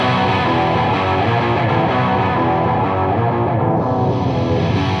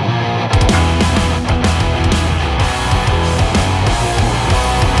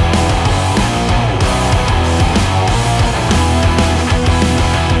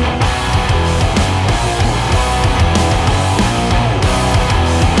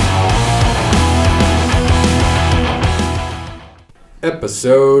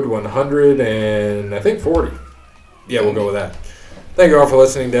episode 140. Yeah, we'll go with that. Thank you all for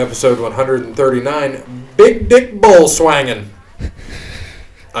listening to episode 139, Big Dick Bull Swangin'.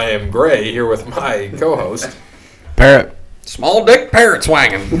 I am Gray, here with my co-host, Parrot. Small dick parrot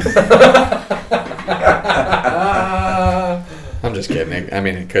swanging. I'm just kidding. I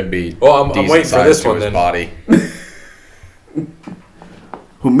mean, it could be. Well, I'm waiting for this one then. Body.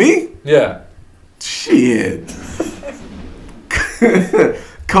 Who, me? Yeah. Shit.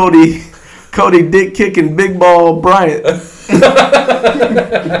 Cody Dick Kicking Big Ball Bryant. Just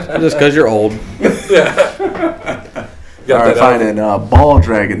because you're old. Yeah. All right, fine, and Ball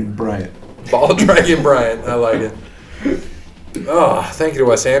Dragon Bryant. Ball Dragon Bryant. I like it. Oh, thank you to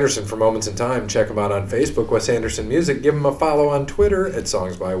Wes Anderson for Moments in Time. Check him out on Facebook, Wes Anderson Music. Give him a follow on Twitter at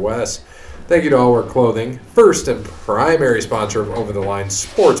Songs by Wes. Thank you to All Wear Clothing, first and primary sponsor of Over the Line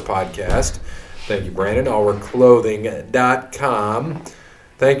Sports Podcast. Thank you, Brandon. AllWearClothing.com.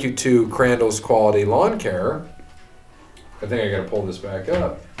 Thank you to Crandall's Quality Lawn Care. I think I got to pull this back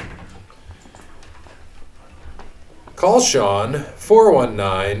up. Call Sean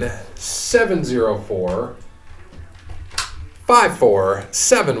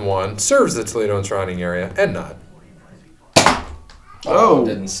 419-704-5471. Serves the Toledo and surrounding area and not. Oh, it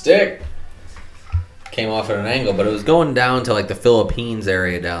didn't stick. Came off at an angle, but it was going down to like the Philippines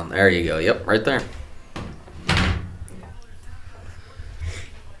area down. There you go. Yep, right there.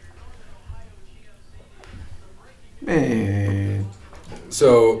 Man.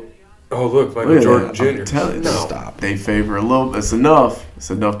 So, oh look, Michael Jordan Jr. I'm telling you, No. stop. They favor a little. It's enough.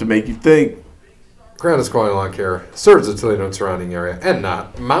 It's enough to make you think. Crandall's Quality Lawn Care serves the Toledo and surrounding area and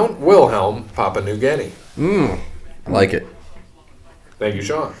not. Mount Wilhelm, Papua New Guinea. I like it. Thank you,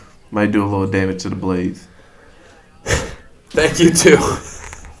 Sean. Might do a little damage to the blades. Thank you to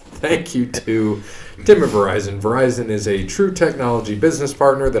Tim at Verizon. Verizon is a true technology business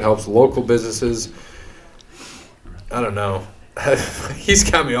partner that helps local businesses. I don't know. He's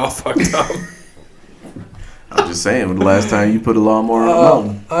got me all fucked up. I'm just saying, when the last time you put a lawnmower on a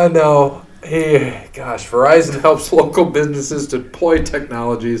mountain? I know. Verizon helps local businesses deploy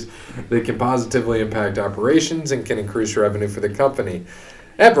technologies that can positively impact operations and can increase revenue for the company.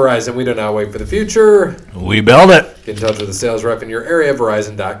 At Verizon, we do not wait for the future. We build it. Get in touch with a sales rep in your area,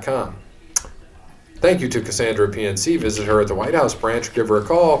 Verizon.com. Thank you to Cassandra at PNC. Visit her at the White House branch. Give her a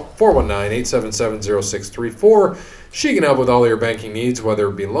call, 419-877-0634. She can help with all your banking needs, whether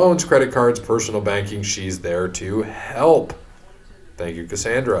it be loans, credit cards, personal banking. She's there to help. Thank you,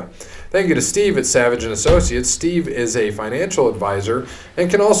 Cassandra. Thank you to Steve at Savage & Associates. Steve is a financial advisor and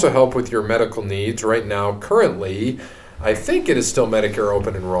can also help with your medical needs. Right now, currently, I think it is still Medicare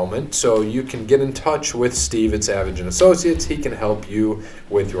open enrollment, so you can get in touch with Steve at Savage & Associates. He can help you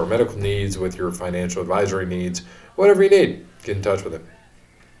with your medical needs, with your financial advisory needs, whatever you need. Get in touch with him.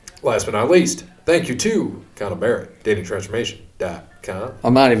 Last but not least, thank you to Connell Barrett, datingtransformation.com.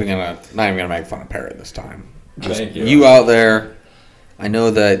 I'm not even gonna make fun of Parrot this time. Just Thank you. You out there, I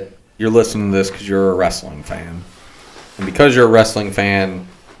know that you're listening to this because you're a wrestling fan, and because you're a wrestling fan, you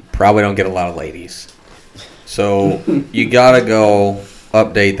probably don't get a lot of ladies. So you gotta go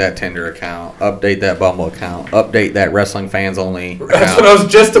update that Tinder account, update that Bumble account, update that Wrestling Fans Only account. That's what I was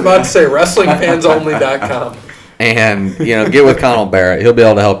just about to say, WrestlingFansOnly.com. And get with Connell Barrett. He'll be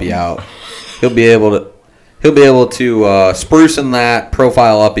able to help you out. He'll be able to sprucing that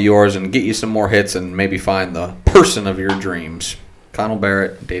profile up of yours and get you some more hits and maybe find the person of your dreams. Connell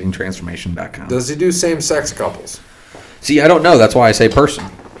Barrett, datingtransformation.com. Does he do same-sex couples? See, I don't know. That's why I say person.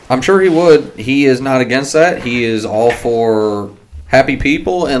 I'm sure he would. He is not against that. He is all for happy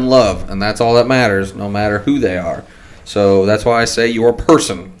people and love, and that's all that matters, no matter who they are. So that's why I say your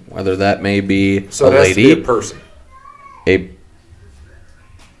person, whether that may be So a it has lady, to be a person. a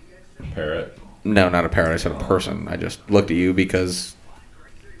Parrot. no, not a parrot. I said a person. I just looked at you because,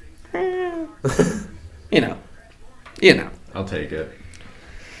 you know. I'll take it.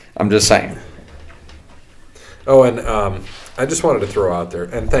 I'm just saying. Oh, and I just wanted to throw out there,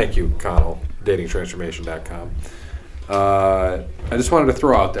 and thank you, Connell, datingtransformation.com. I just wanted to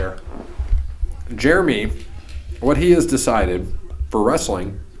throw out there, Jeremy, what he has decided for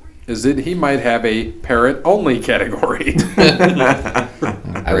wrestling is that he might have a parrot-only category. I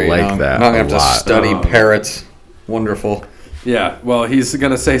like that. I'm not going a to have to lot. study parrots. Wonderful. Yeah, well, he's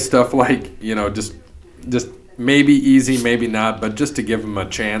going to say stuff like, just maybe easy, maybe not, but just to give him a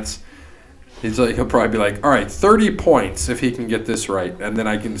chance. He'll probably be like, all right, 30 points if he can get this right. And then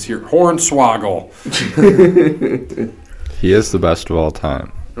I can just hear Hornswoggle. He is the best of all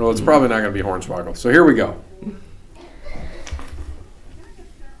time. Well, it's probably not going to be Hornswoggle. So here we go.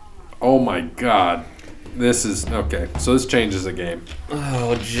 Oh, my God. This is okay. So this changes the game.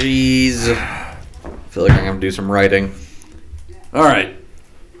 Oh, jeez. I feel like I'm going to do some writing. All right.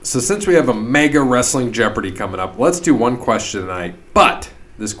 So since we have a mega wrestling Jeopardy coming up, let's do one question tonight. But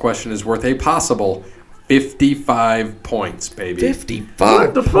this question is worth a possible 55 points, baby.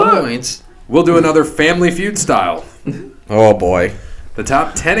 55 points? We'll do another Family Feud style. Oh, boy. The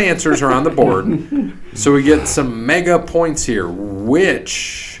top 10 answers are on the board. So we get some mega points here.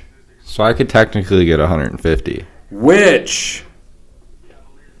 So I could technically get 150. Oh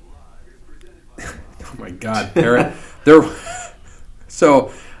my God, Parrot.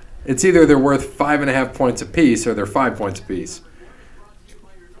 So it's either they're worth 5.5 points apiece or they're 5 points apiece.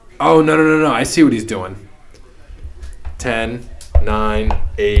 Oh, no. I see what he's doing. 10, 9,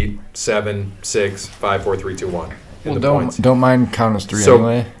 8, 7, 6, 5, 4, 3, 2, 1. Well, don't mind count as three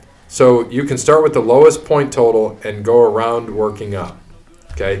anyway. So you can start with the lowest point total and go around working up.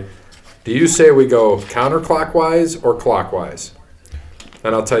 Okay? Do you say we go counterclockwise or clockwise?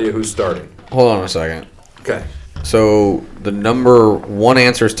 And I'll tell you who's starting. Hold on a second. Okay. So the number one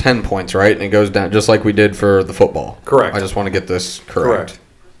answer is 10 points, right? And it goes down just like we did for the football. Correct. I just want to get this correct.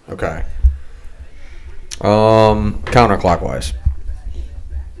 Okay. Counterclockwise.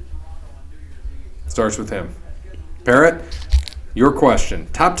 Starts with him. Parrot, your question.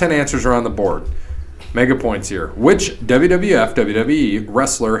 Top 10 answers are on the board. Mega points here. Which WWF, WWE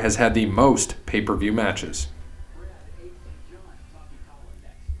wrestler has had the most pay-per-view matches?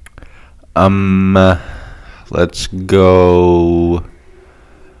 Let's go.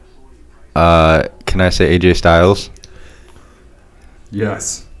 Can I say AJ Styles?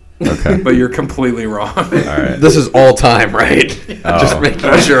 Yes. Okay. But you're completely wrong. All right. This is all time, right? Just making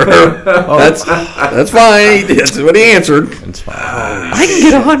sure. That's fine. That's what he answered. It's fine. I can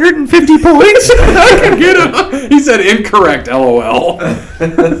get 150 points. I can get it. He said incorrect, LOL. He's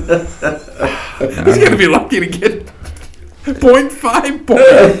going to be lucky to get 0.5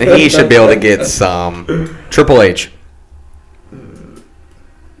 points. He should be able to get some. Triple H.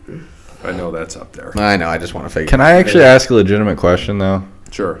 I know that's up there. I know. I just want to figure. Can I actually ask a legitimate question, though?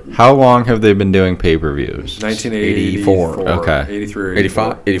 Sure. How long have they been doing pay-per-views? 1984. Okay. 83 or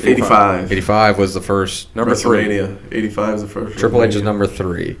 85? 85. 85 was the first. Number 3. WrestleMania. 85 is the first. Triple H is WrestleMania. number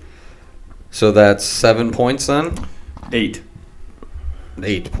 3. So that's 7 points then? 8.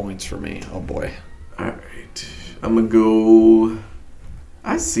 8 points for me. Oh, boy. All right. I'm going to go.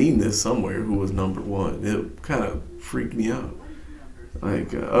 I seen this somewhere who was number 1. It kind of freaked me out.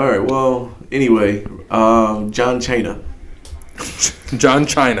 Like, all right, well, anyway, John Cena. John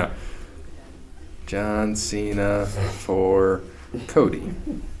Cena. John Cena for Cody.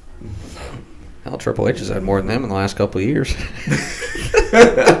 Hell, Triple H has had more than them in the last couple of years.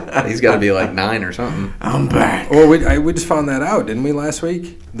 He's got to be like 9 or something. I'm back. Well, we just found that out, didn't we, last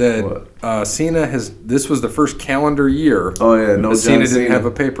week? That Cena this was the first calendar year Oh, yeah, no that John Cena didn't have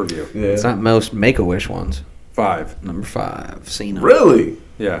a pay-per-view. Yeah. It's not most Make-A-Wish ones. 5. Number 5, Cena. Really?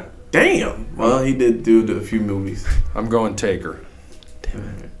 Yeah. Damn. Well, he did do a few movies. I'm going Taker.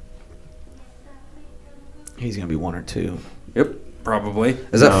 He's going to be 1 or 2. Yep, probably.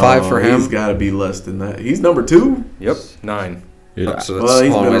 Is that 5 for him? He's got to be less than that. He's number 2? Yep, 9. Oh, so that's, Well,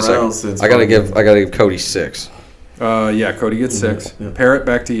 he's hold on, been wait a second. around since I gotta give Cody 6. Yeah, Cody gets 6. Yeah. Parrot,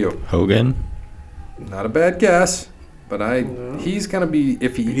 back to you. Hogan? Not a bad guess, but he's going to be,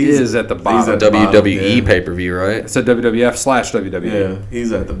 if he He's- is at the he's bottom. at the bottom, WWE yeah. pay-per-view, right? It's a WWF/WWE. Yeah,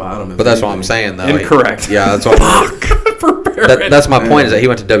 he's at the bottom. But that's what I'm saying, though. Incorrect. Yeah, that's what. For Parrot. That's my point. Is that he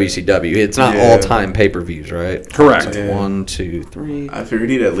went to WCW. It's not Yeah. all-time pay-per-views, right? Correct. So it's Yeah. 1, 2, 3. I figured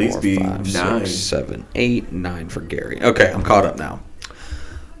he'd at least 4, be 5, 9. 6, 7, 8, 9 for Gary. Okay, I'm caught up now.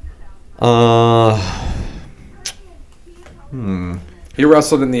 He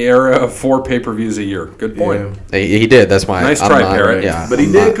wrestled in the era of 4 pay-per-views a year. Good point. Yeah. He did. That's my. Nice I'm try, not- Parrot. Yeah, But he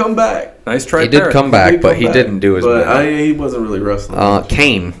I'm did not- come back. Nice try, He did Parrot. come back, did but come he back. didn't do as But well. he wasn't really wrestling.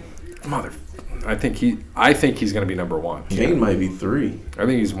 Kane. Mother, I think he's going to be number 1. Kane might be 3. I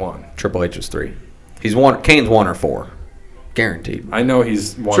think he's 1. Triple H is 3. He's 1. Kane's 1 or 4, guaranteed. I know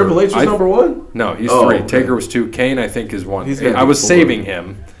he's 1. Triple H was number 1? No, he's Oh, 3. okay. Taker was 2. Kane, I think, is 1. He's gotta I be was 4. saving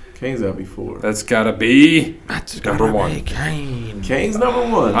him. Kane's got to be 4. That's got to be That's number gotta 1. be Kane. Kane's number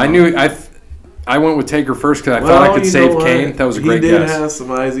 1. I knew I went with Taker first because I Well, thought I could you save know what? Kane. That was a great He did guess. have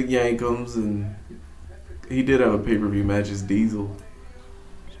some Isaac Yankums, and he did have a pay-per-view match as Diesel.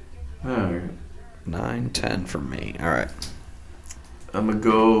 All right. 9, 10 for me. All right. I'm going to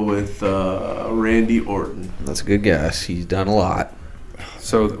go with Randy Orton. That's a good guess. He's done a lot.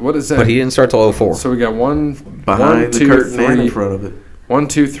 So what is that? But he didn't start till 04. So we got one Behind 1, the 2, curtain and 3, in front of it. 1,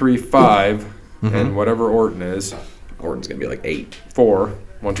 2, 3, 5, and whatever Orton is, Orton's going to be like 8. 4.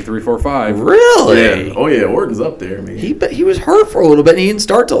 1, 2, 3, 4, 5. Really? Yeah. Oh yeah, Orton's up there, man. He was hurt for a little bit. And he didn't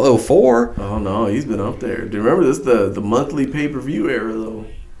start till 04. Oh no, he's been up there. Do you remember this? The monthly pay-per-view era though.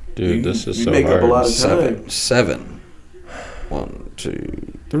 Dude, this is so make hard. up a lot of time. Seven. 1,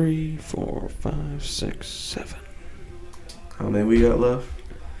 2, 3, 4, 5, 6, 7. How many we got left?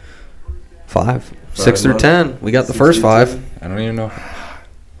 5. 6 through left. 10. We got the 6 first through 5. 10. I don't even know.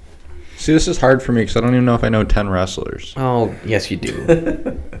 See, this is hard for me because I don't even know if I know 10 wrestlers. Oh, yes, you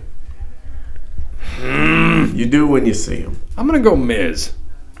do. You do when you see him. I'm going to go Miz.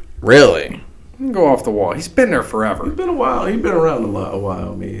 Really? I'm going to go off the wall. He's been there forever. It's been a while. He's been around a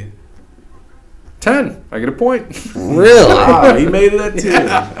while, man. 10. I get a point. Really? He made it at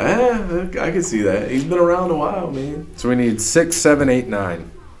 10. I can see that. He's been around a while, man. So we need 6, 7, 8,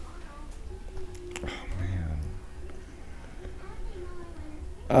 9.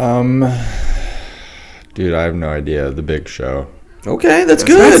 Dude, I have no idea. The Big Show. Okay, that's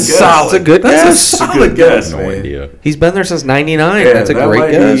good. That's solid. That's a good That's guess. a solid guess, No man. idea. He's been there since 99. Yeah, That's a that great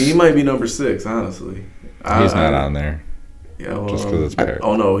might guess. he might be number 6, honestly. He's not on there. Yeah, well, Just because it's Barrett.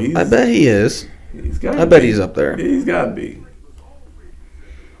 Oh no, I bet he is. He's got. I bet he's up there. He's got to be.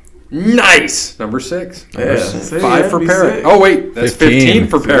 Nice. Number 6. Yeah, 5 for Parrot. Oh, wait. That's 15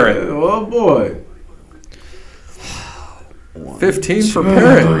 for Parrot. Oh boy. 15 for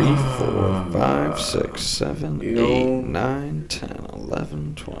Parrot. 4, 5, 6, 7, You know- 8, 9, 10,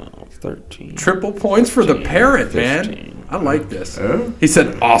 11, 12, 13. Triple points for the Parrot, 15. man. I like this. Huh? He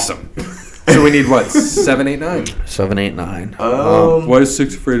said awesome. So we need what? 7, 8, 9. 7, 8, 9. Why is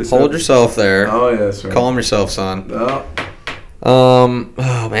 6 afraid of 7? Hold yourself there. Oh yeah, that's right. Calm yourself, son. Oh, Oh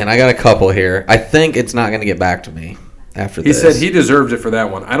man, I got a couple here. I think it's not going to get back to me after He this. said he deserved it for that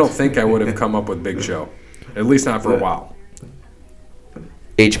one. I don't think I would have come up with Big Show. At least not for a while.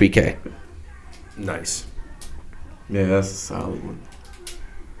 HBK. Nice. yeah, that's a solid one.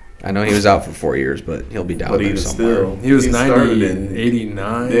 I know he was out for 4 years, but he'll be down But there even somewhere. still, He was started 90 and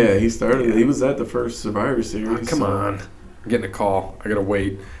 89. Yeah, he started. He was at the first Survivor Series. Oh, come on. I'm getting a call. I got to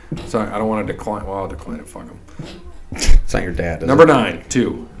wait. Sorry, I don't want to decline. Well, I'll decline it. Fuck him. It's not your dad, is Number it? 9,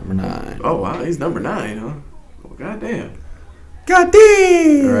 2. Number 9. Oh wow, he's number 9, huh? Well, goddamn. God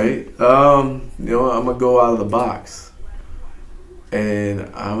damn. All right. You know what? I'm gonna go out of the box, and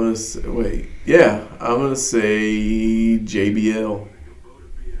I'm gonna say, I'm gonna say JBL.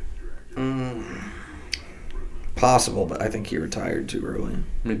 Possible, but I think he retired too early.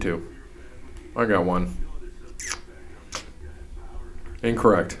 Me too. I got one.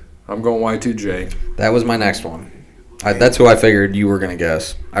 Incorrect. I'm going Y2J. That was my next one. That's who I figured you were going to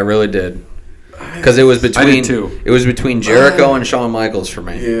guess. I really did. Because it was between too. It was between Jericho and Shawn Michaels for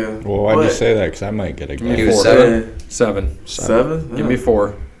me. Yeah. Well, why'd you say that? Because I might get a Give me He guess. was 4. 7. 7. 7? Give me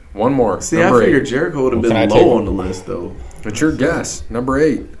 4. One more. See, Number I figured 8. Jericho would have Well, been can I take- low on the list, though. It's your guess. Number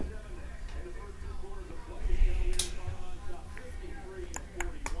 8.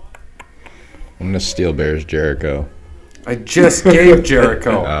 I'm going to steal Bears Jericho. I just gave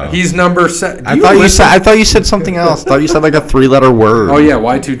Jericho. Oh. He's number 7. I thought you said something else. Thought you said like a 3-letter word. Oh yeah,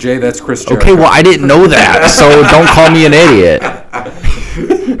 Y2J. That's Chris Jericho. Okay, well I didn't know that, so don't call me an idiot.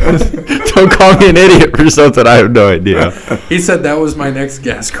 Don't call me an idiot for something I have no idea. He said that was my next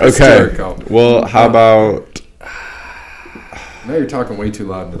guess, Chris Okay. Jericho. Well, how about Now you're talking way too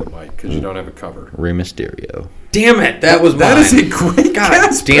loud into the mic because you don't have a cover. Rey Mysterio? Damn it. That was That mine. is a great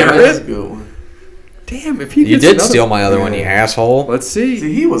guess, damn it. Barrett. That's a good one. Damn, if he You gets did another- steal my other one, you asshole. Let's see.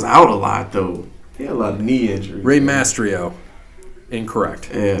 See, he was out a lot, though. He had a lot of knee injuries. Ray Mastrio. Incorrect.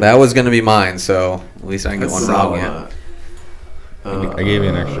 Yeah. That was going to be mine, so at least I can get That's one a wrong solid yet. lot. I gave you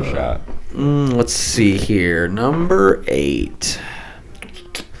an extra shot. Let's see here. Number 8.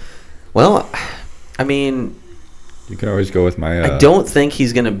 Well, I mean, You can always go with my. I don't think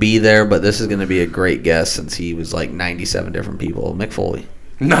he's going to be there, but this is going to be a great guess since he was like 97 different people. Mick Foley.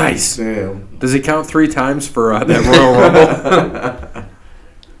 Nice. Damn. Does he count 3 times for that Royal Rumble?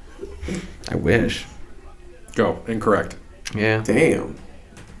 I wish. Go. Incorrect. Yeah. Damn.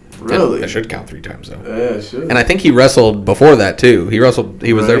 Really? I should count 3 times though. Yeah, it should. And I think he wrestled before that too. He was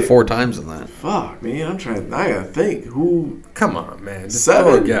there Right. 4 times in that. Fuck, man. I gotta think. Who? Come on, man. Just 7?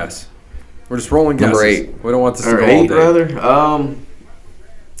 throw a guess. We're just rolling guesses. Number 8. We don't want this to Or go all 8, day. rather?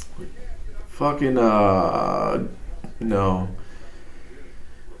 Fucking, no.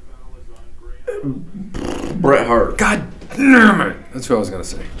 Bret Hart. God damn it. That's what I was going to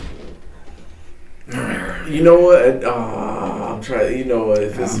say. You know what? I'm trying. You know what?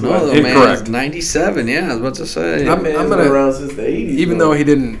 If it's No, though, man. Incorrect. It's 97. Yeah, I was about to say. I'm man's gonna- been around since the 80s. Even bro. though he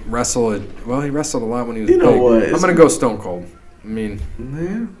didn't wrestle it, well, he wrestled a lot when he was You know big. what? I'm going to go Stone Cold. I mean,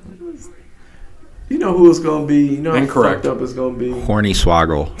 Yeah. You know who it's gonna be. You know how Incorrect. fucked up it's gonna be. Horny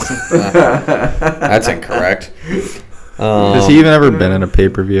Swoggle. That's incorrect. Has he even ever been in a pay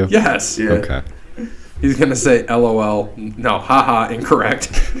per view? Yes. Yeah. Okay. He's going to say LOL. No, haha, incorrect.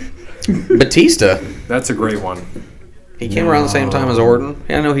 Batista. That's a great one. He came around the same time as Orton.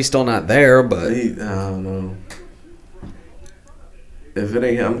 Yeah, I know he's still not there, but I don't know. If it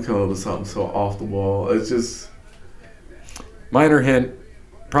ain't him, I'm coming up with something so off the wall. It's just Minor hint.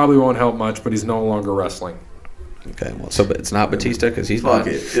 Probably won't help much, but he's no longer wrestling. okay. Well, so it's not Batista because he's fuck not.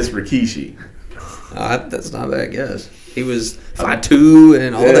 it. It's Rikishi. That's not a bad guess. He was 5'2"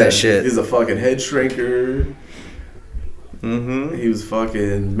 and all that shit. He's a fucking head shrinker. Mm-hmm. He was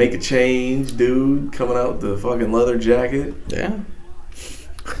fucking make a change, dude, coming out the fucking leather jacket. Yeah.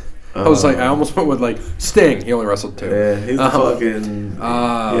 I was like, I almost went with like Sting. He only wrestled 2. Yeah, he's fucking. He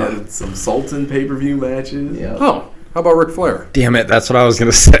Uh, had some Sultan pay-per-view matches. Yeah. Oh, how about Ric Flair? Damn it, that's what I was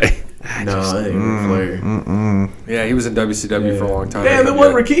gonna say. No, that ain't Ric Flair. Yeah, he was in WCW for a long time. Damn, it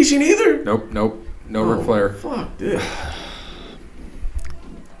wasn't Rikishi neither. Nope. No Ric Flair. Fuck this.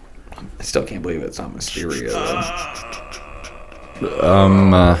 I still can't believe it's not Mysterio.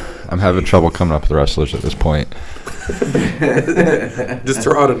 I'm having trouble coming up with wrestlers at this point. Just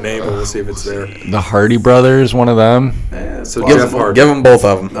throw out a name and we'll see if it's there. The Hardy Brothers, one of them. Yeah, So possible. Jeff Hardy. Give them both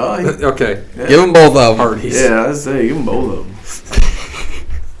of them. No, Okay. Give them both of them. Hardys. yeah, I say give them both of them.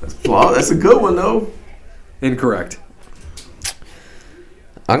 That's a good one though. Incorrect.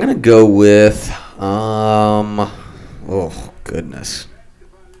 I'm gonna go with oh goodness.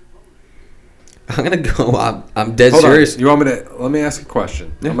 I'm gonna go. I'm dead Hold serious. on. You want me to? Let me ask a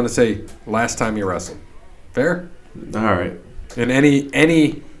question. Yeah. I'm going to say last time you wrestled. Fair? All right. And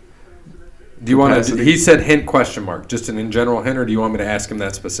any. Do you want to? Capacity? He said hint question mark. Just an in general hint, or do you want me to ask him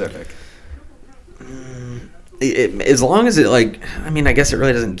that specific? As long as it I guess it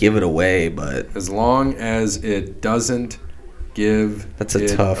really doesn't give it away, but As long as it doesn't give that's a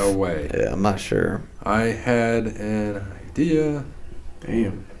it tough away. Yeah, I'm not sure. I had an idea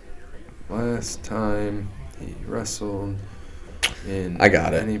Damn. last time he wrestled in I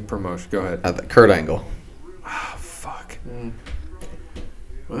got it. any promotion. Go ahead. Kurt Angle. Oh, fuck.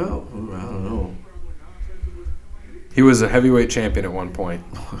 Well, I don't know. He was a heavyweight champion at one point.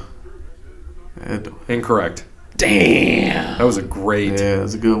 That don't- Incorrect. Damn. That was a great. Yeah,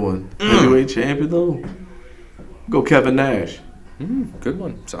 that's a good one. Heavyweight champion though. Go Kevin Nash. Good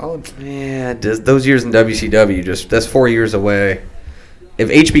one. Solid. Yeah, those years in WCW that's 4 years away. If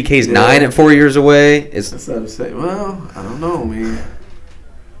HBK's 9 at 4 years away, it's That's what I'm saying. Well, I don't know, man.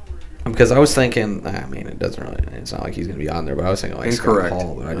 because I was thinking. I mean, it doesn't really. It's not like he's gonna be on there, but I was thinking like Incorrect. Scott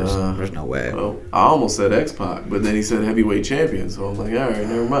Hall, but I just there's no way. Well, I almost said X-Pac, but then he said heavyweight champion, so I'm like, all right,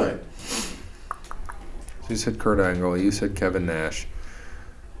 never mind. You said Kurt Angle. You said Kevin Nash.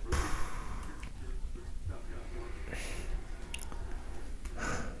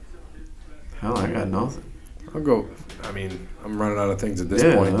 Hell, I got nothing. I'll go. I mean, I'm running out of things at this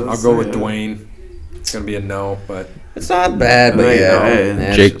Yeah, point. I'll let's go see, with yeah. Dwayne. It's gonna be a no, but It's not bad, but Right, yeah, right.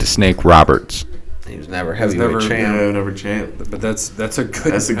 Nash- Jake the Snake Roberts. He was never He's heavyweight never- champ. Yeah, never champ. that's a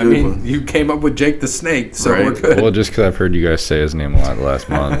good. That's a I good mean, one. you came up with Jake the Snake, so Right. we're good. Well, just because I've heard you guys say his name a lot last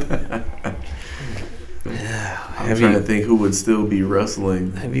month. I'm trying to think who would still be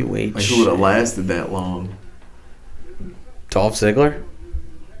wrestling. Heavyweight. Like, who would have lasted that long? Dolph Ziggler.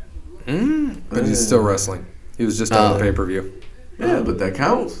 But he's still wrestling. He was just on the pay per view. Yeah, but that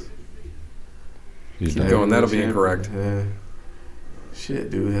counts. He's Keep not- going. That'll be Champion. incorrect. Yeah.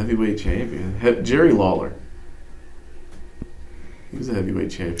 Shit, dude, heavyweight champion. Jerry Lawler. He was a heavyweight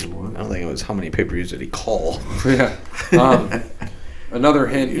champion I once. don't think it was how many pay-per-views did he call. Yeah. Another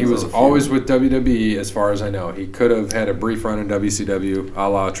hint. He was always with WWE, as far as I know. He could have had a brief run in WCW, a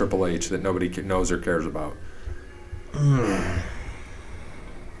la Triple H, that nobody knows or cares about.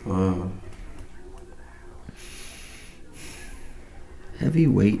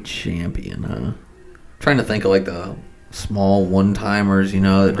 Heavyweight champion, huh? Trying to think of like the small one-timers,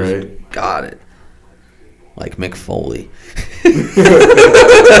 that just Right. got it. Like Mick Foley.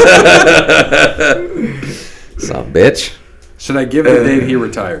 Some bitch. Should I give the date he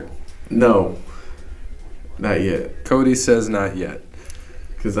retired? No, not yet. Cody says not yet.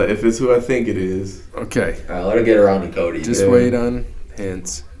 Because if it's who I think it is, Okay. All right, let her get around to Cody. Just Yeah. wait on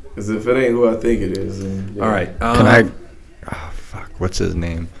hints. because if it ain't who I think it is, then yeah. All right. Can I? Oh, fuck. What's his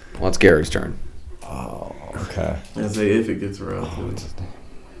name? Well, it's Gary's turn. Oh, okay. I say if it gets around to What's it. his name?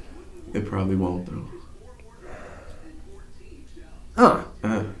 It probably won't though.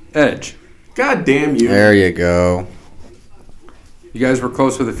 Edge. God damn you! There you go. You guys were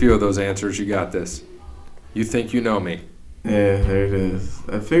close with a few of those answers. You got this. You think you know me. Yeah, there it is.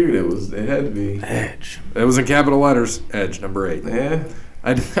 I figured it had to be. Edge. It was in capital letters. Edge, number 8. Yeah.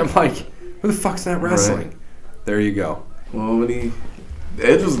 I'm like, who the fuck's that wrestling? Right. There you go. Well,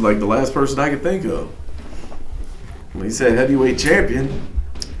 Edge was like the last person I could think of. When he said heavyweight champion.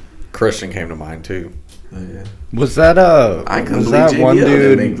 Christian came to mind too. Yeah. Was that I couldn't was believe that one JBL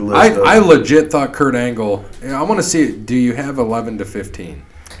didn't make dude? the list. I legit thought Kurt Angle. I want to see it. Do you have 11 to 15?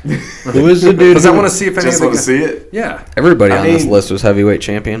 Who was the dude? Because I who- want to see if any just of want the to guys. see it. Yeah. Everybody I on this mean- list was heavyweight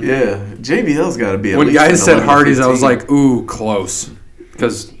champion. Yeah, JBL's got to be. At When least guys an said 11 to Hardy's, I was 15. like, ooh, close.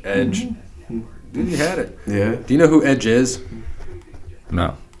 Because Edge. Dude, you had it. Yeah, Do you know who Edge is?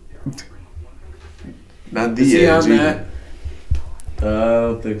 No. not Is he Edge on either. that? I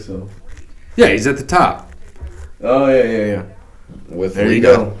don't think so. Yeah, he's at the top. Oh yeah. With There you Lita.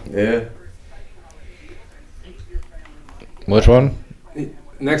 go. Yeah. Which one?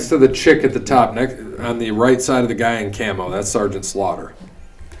 Next to the chick at the top, next on the right side of the guy in camo, that's Sergeant Slaughter.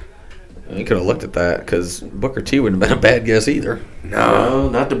 You could have looked at that because Booker T wouldn't have been a bad guess either. No,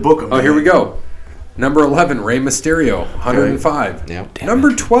 not to book him. Oh, here we go. Number 11, Rey Mysterio, 105. Yeah.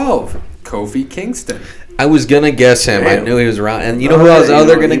 Number 12, Kofi Kingston. I was gonna guess him. I Damn. knew he was around. And you know Oh, who I was yeah,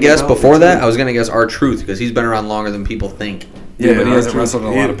 other you gonna know, guess he was before out that? there, I was gonna guess R-Truth because he's been around longer than people think. Yeah, but he hasn't R-Truth, wrestled in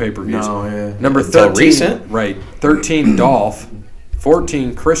a lot of pay-per-views. No, yeah. Number Until 13, recent. right? 13, Dolph.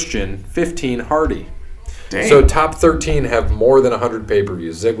 14, Christian. 15, Hardy. Damn. So top 13 have more than 100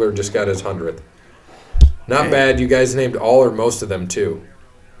 pay-per-views. Ziggler just got his 100th. Not Damn. bad. You guys named all or most of them too.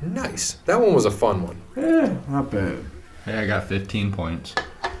 Nice. That one was a fun one. Yeah, not bad. Hey, I got 15 points.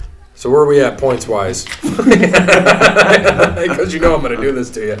 So where are we at points-wise? Because you know I'm going to do this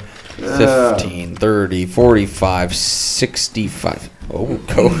to you. 15, 30, 45, 65.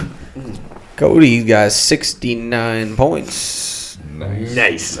 Oh, Cody got 69 points.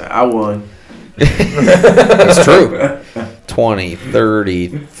 Nice. I won. That's true. 20,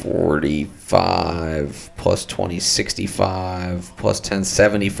 30, 45, plus 20, 65, plus 10,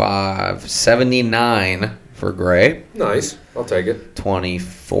 75, 79 for Gray. Nice. I'll take it. 20,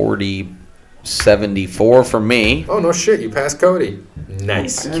 40, 74 for me. Oh, no shit. You passed Cody.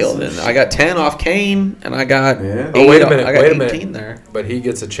 Nice. Killed it. I got 10 off Kane, and I got Yeah. Oh, wait a minute, I got wait a 18 minute. there. But he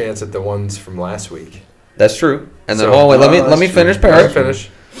gets a chance at the ones from last week. That's true. And then, So- wait, let that's me true. finish All right, Parrot. finish.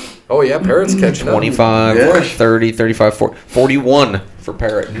 Oh, yeah. Parrot's catching up. 25, Yeah. 30, 35, 40, 41 for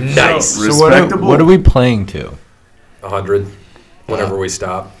Parrot. Nice. So what are we playing to? 100. Whenever we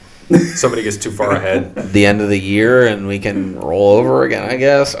stop. Somebody gets too far ahead. The end of the year, and we can roll over again, I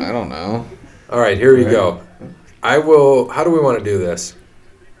guess. I don't know. All right, here you go. I will. How do we want to do this?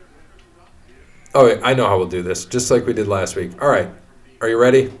 Oh, I know how we'll do this, just like we did last week. All right, are you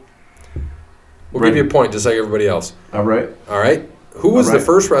ready? We'll Ready. give you a point, just like everybody else. All right. All right. Who was All the right.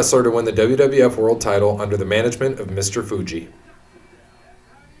 first wrestler to win the WWF World Title under the management of Mr. Fuji?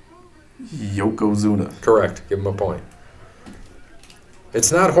 Yokozuna. Correct. Give him a point.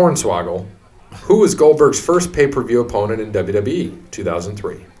 It's not Hornswoggle. Who was Goldberg's first pay-per-view opponent in WWE?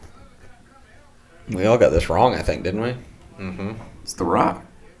 2003. We all got this wrong, I think, didn't we? Mm-hmm. It's The Rock.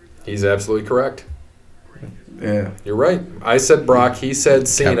 He's absolutely correct. Yeah. You're right. I said Brock. He said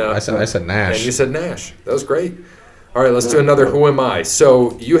Cena. I said Nash. And you said Nash. That was great. All right, let's do another Who Am I?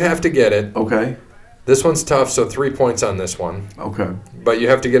 So you have to get it. Okay. This one's tough, so 3 points on this one. Okay. But you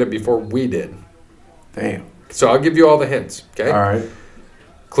have to get it before we did. Damn. So I'll give you all the hints, okay? All right.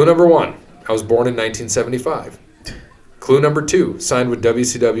 Clue number 1, I was born in 1975. Clue number 2, signed with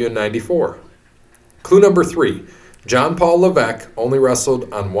WCW in 94. Clue number 3, John Paul Levesque only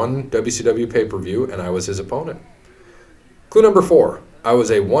wrestled on one WCW pay-per-view, and I was his opponent. Clue number 4, I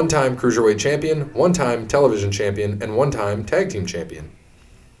was a one-time Cruiserweight champion, one-time television champion, and one-time tag team champion.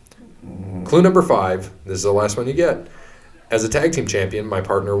 Clue number 5, this is the last one you get. As a tag team champion, my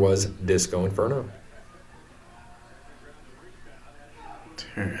partner was Disco Inferno.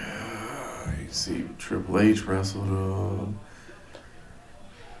 You see, Triple H wrestled him.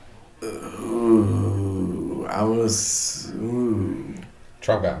 Ooh, I was. Ooh.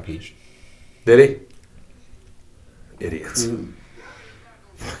 Trump got impeached. Did he? Idiots.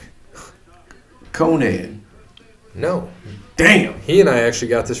 Conan. No. Damn. He and I actually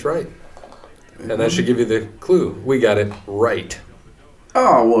got this right. And that should give you the clue. We got it right.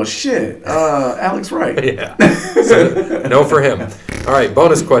 Oh, well, shit. Alex Wright. Yeah. So, no for him. All right,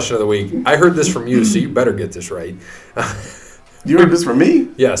 bonus question of the week. I heard this from you, so you better get this right. You heard this from me?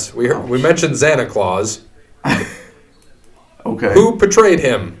 Yes, we mentioned Santa Claus. Okay. Who portrayed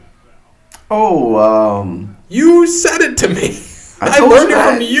him? Oh, You said it to me. I told learned you it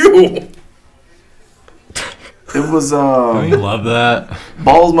that. from you. it was Don't you love that?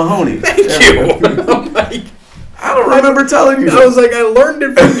 Balls Mahoney. Thank you. I'm like, I don't remember telling you. I was like, I learned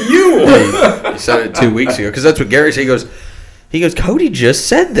it from you. You said it 2 weeks ago because that's what Gary said. He goes, Cody just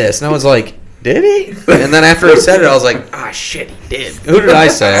said this, and I was like, did he? And then after he said it, I was like, shit, he did. Who did I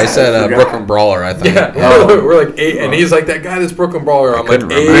say? I said Brooklyn Brawler, I think. Yeah, we're like eight, and he's like that guy that's Brooklyn Brawler. I'm like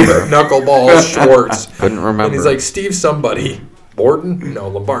couldn't Abe remember. Knuckleball Schwartz. Couldn't remember. And he's like Steve somebody. Borden? No,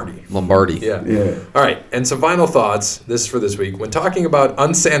 Lombardi. Lombardi. Yeah. Yeah. All right, and some final thoughts. This is for this week. When talking about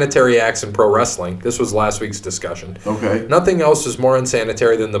unsanitary acts in pro wrestling, this was last week's discussion. Okay. Nothing else is more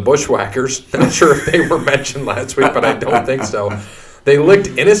unsanitary than the Bushwhackers. Not sure if they were mentioned last week, but I don't think so. They licked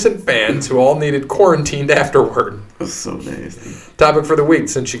innocent fans who all needed quarantined afterward. That's so nasty. Topic for the week,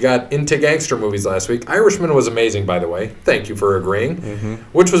 since you got into gangster movies last week. Irishman was amazing, by the way. Thank you for agreeing.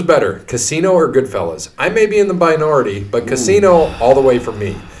 Which was better, Casino or Goodfellas? I may be in the minority, but Casino all the way for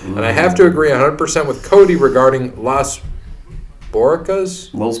me. And I have to agree 100% with Cody regarding Las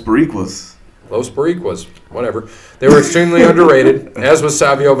Boricas? Los Boricuas. Los Boricuas, whatever. They were extremely underrated, as was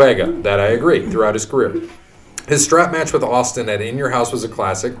Savio Vega. That I agree, throughout his career. His strap match with Austin at In Your House was a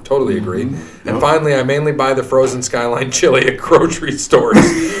classic. Totally agree. And finally, I mainly buy the frozen Skyline chili at grocery stores.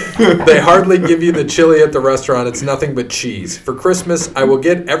 They hardly give you the chili at the restaurant. It's nothing but cheese. For Christmas, I will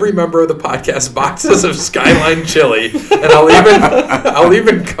get every member of the podcast boxes of Skyline chili, and I'll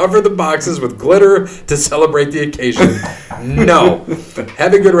even cover the boxes with glitter to celebrate the occasion. No.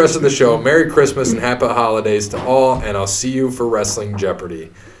 Have a good rest of the show. Merry Christmas and happy holidays to all, and I'll see you for Wrestling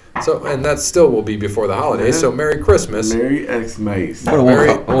Jeopardy. So, and that still will be before the holidays. So, Merry Christmas. Merry Xmas. But it Merry-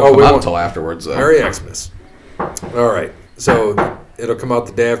 won't oh, come we out won't- until afterwards, though. Merry Xmas. All right. So, it'll come out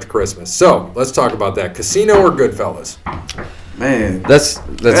the day after Christmas. So, let's talk about that. Casino or Goodfellas? Man. That's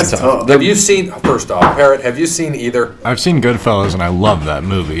tough. Have you seen, first off, Parrot, have you seen either? I've seen Goodfellas and I love that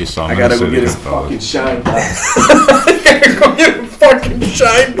movie, so I'm I gonna gotta say go the get his Goodfellas. fucking shine box. Go get a fucking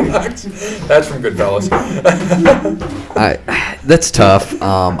shine box. That's from Goodfellas. That's tough.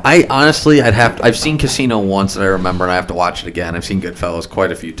 I honestly, I've seen Casino once that I remember, and I have to watch it again. I've seen Goodfellas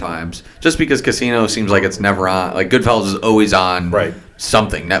quite a few times, just because Casino seems like it's never on. Like Goodfellas is always on, Right.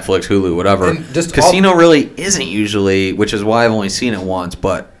 Something, Netflix, Hulu, whatever. And just Casino really isn't usually, which is why I've only seen it once.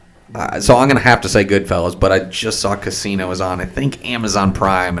 But so I'm gonna have to say Goodfellas. But I just saw Casino was on, I think, Amazon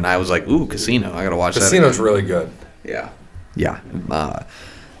Prime, and I was like, ooh, Casino, I gotta watch that. Casino's really good. Yeah.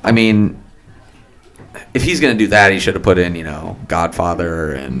 I mean, if he's gonna do that, he should have put in,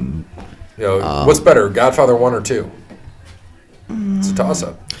 Godfather and. You know, what's better, Godfather 1 or 2? It's a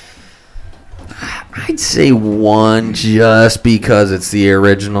toss-up. I'd say 1 just because it's the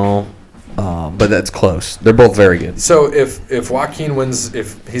original, but that's close. They're both very good. So if Joaquin wins,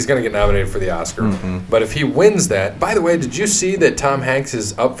 if he's going to get nominated for the Oscar, but if he wins that, by the way, did you see that Tom Hanks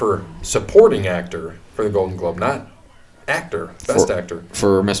is up for supporting actor for the Golden Globe, not actor, best actor?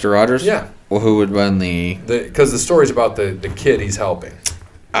 For Mr. Rogers? Yeah. Well, who would win the... Because the story's about the kid he's helping.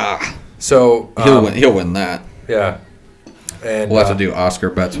 So He'll win that. yeah. And We'll have to do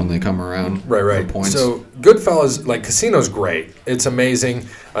Oscar bets when they come around. Right. For points. So Goodfellas, like Casino's great. It's amazing.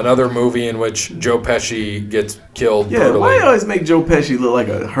 Another movie in which Joe Pesci gets killed Yeah, brutally. why you always make Joe Pesci look like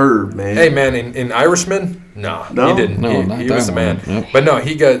a herb, man? Hey man, in Irishman, No? he didn't. No, not he that was the man. one. Yep. But no,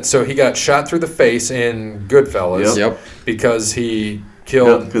 he got shot through the face in Goodfellas. Yep. Because he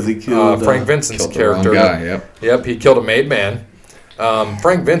killed. Because he killed Frank Vincent's Killed the wrong character. guy, yep. Yep, he killed a made man.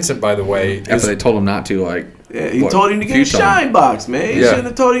 Frank Vincent, by the way, After they told him not to, Yeah, he told him to get a few times. shine box, man. He Yeah. shouldn't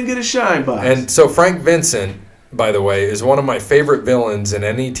have told him to get a shine box. and so Frank Vincent, by the way, is one of my favorite villains in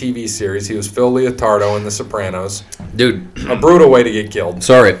any TV series. He was Phil Leotardo in The Sopranos. Dude, A brutal way to get killed.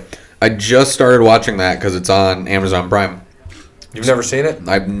 sorry. I just started watching that because it's on Amazon Prime. You've never seen it?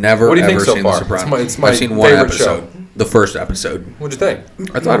 I've never What do you think ever so seen far? The Sopranos. It's my I've seen one favorite episode. The first episode. What'd you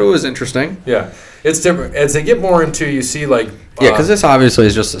think? I thought it was interesting. Yeah, it's different as they get more into. You see, like Yeah, because this obviously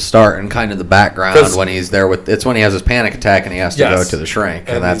is just the start and kind of the background 'Cause- when he's there with. It's when he has his panic attack and he has to Yes. go to the shrink,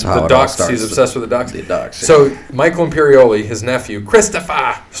 and that's the how it all ducks. starts. He's obsessed with the ducks. The ducks. Yeah. So Michael Imperioli, his nephew,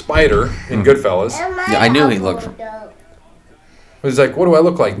 Christopher Spider in Goodfellas, Yeah, I knew he looked. was like, "What do I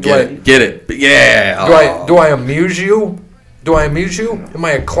look like? Get it? Yeah. Do I amuse you? Do I amuse you? Am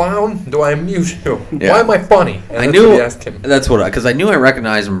I a clown? Do I amuse you? Yeah. Why am I funny?" And I that's knew. what he asked him. That's what because I knew I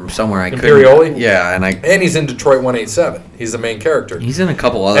recognized him from somewhere. I couldn't. Imperioli? Yeah, and And he's in Detroit 187. He's the main character. he's in a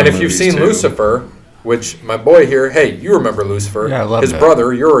couple other. And if you've movies, seen too. Lucifer, which my boy here, hey, you remember Lucifer? Yeah, I loved his it.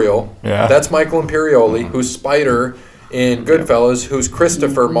 brother Uriel. Yeah. That's Michael Imperioli, who's Spider in Goodfellas, who's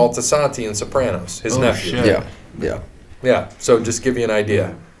Christopher Maltasanti in Sopranos, his Oh, nephew. shit. Yeah. Yeah. So just give you an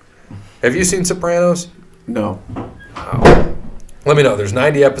idea. Have you seen Sopranos? no. Let me know. There's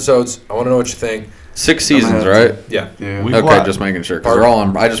 90 episodes. I want to know what you think. 6 seasons, right? Yeah. Yeah. We- Okay, What? just making sure because they're all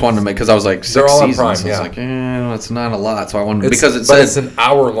on. I just wanted to make because I was like 6 They're all on seasons. Prime, so yeah. it's like, it's not a lot. So I wanted It's, because it but it's said an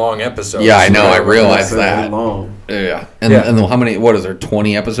hour-long episode. Yeah, I know, I That's realized so that. long. and Yeah. and how many? What is there?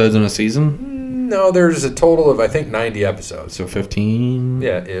 20 episodes in a season? No, there's a total of, I think, 90 episodes. So 15.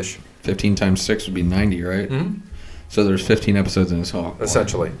 Yeah, ish. 15 times 6 would be 90, right? Mhm. So there's 15 episodes in this whole.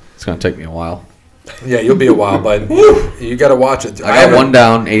 Essentially. It's gonna take me a while. Yeah, you'll be a while, but you got to watch it. I got haven't- one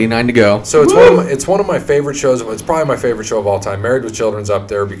down, 89 to go. So it's one of my favorite shows. It's probably my favorite show of all time. Married with Children's up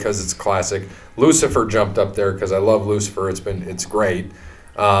there because it's a classic. Lucifer jumped up there because I love Lucifer. It's great.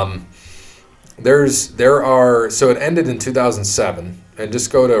 So it ended in 2007, and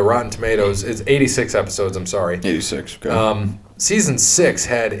just go to Rotten Tomatoes. It's 86 episodes. I'm sorry. 86. Okay. Season 6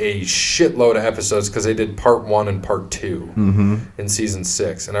 had a shitload of episodes because they did part 1 and part 2 in season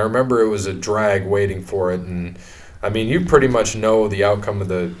 6, and I remember it was a drag waiting for it. And I mean, you pretty much know the outcome of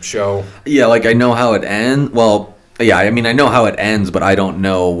the show. Yeah, like I know how it ends. Well, yeah, I mean I know how it ends, but I don't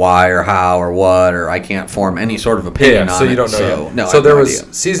know why or how or what, or I can't form any sort of opinion on it. So you don't know yet. No, I so have there no was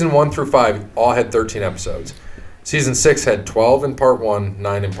idea. season 1 through 5 all had 13 episodes. Season 6 had 12 in part 1,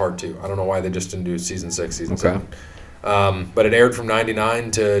 9 in part 2. I don't know why they just didn't do season 6, season 7. But it aired from 99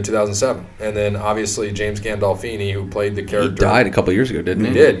 to 2007. And then obviously James Gandolfini, who played the He character. died a couple years ago, didn't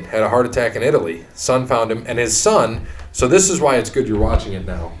he? He did. Had a heart attack in Italy. Son found him. And his son, so this is why it's good you're watching it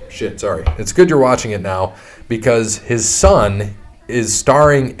now. It's good you're watching it now because his son is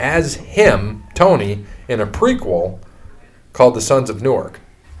starring as him, Tony, in a prequel called The Sons of Newark.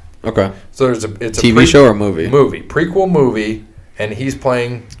 Okay. So it's a TV show or movie? Prequel movie, and he's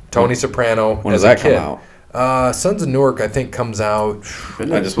playing Tony Soprano When as does that a kid. come out? Sons of Newark, I think, comes out. Isn't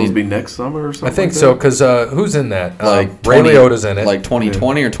that just supposed to need- be next summer or something? I think like so, that? because who's in that? Like Ray 20 Liotta's in it. Like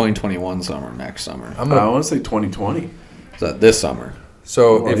 2020 or 2021 summer next summer. I'm I gonna, want to say 2020. Is that this summer?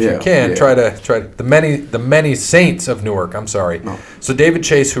 so Well, if you yeah, can yeah. try to the many saints of Newark. I'm sorry. No. So David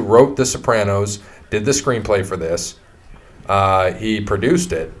Chase, who wrote The Sopranos, did the screenplay for this. He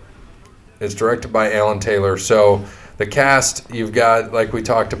produced it. It's directed by Alan Taylor. So the cast, you've got, like we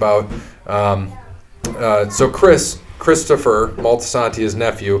talked about, so Christopher Moltisanti, his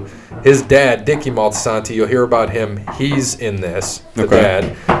nephew, his dad, Dickie Moltisanti, you'll hear about him. He's in this, the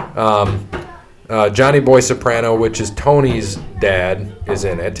Okay. dad. Johnny Boy Soprano, which is Tony's dad, is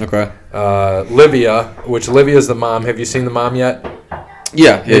in it. Okay. Livia, which Livia's the mom. Have you seen the mom yet?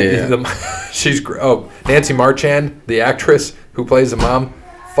 Yeah. She's Nancy Marchand, the actress who plays the mom,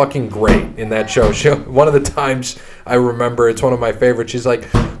 fucking great in that show. One of the times I remember, it's one of my favorites. She's like,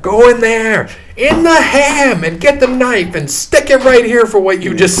 "Go in there, in the ham, and get the knife and stick it right here for what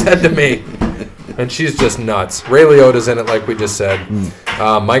you just said to me." And she's just nuts. Ray Liotta's in it, like we just said.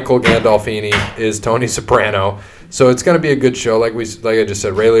 Michael Gandolfini is Tony Soprano. So it's going to be a good show, like I just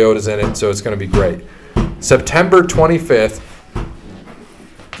said. Ray Liotta's in it, so it's going to be great. September 25th.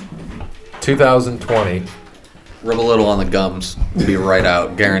 2020. Rub a little on the gums. Be right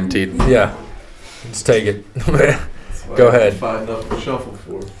out, guaranteed. Yeah. Let's take it. Go ahead. Find up for shuffle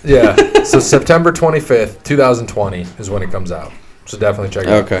for. Yeah. So September 25th, 2020 is when it comes out. So definitely check it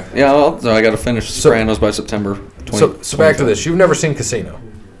out. Okay. Yeah. Well, so I got to finish Sopranos by September 20. So back to this. You've never seen Casino.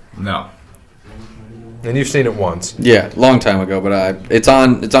 No. And you've seen it once. Yeah, long time ago, but it's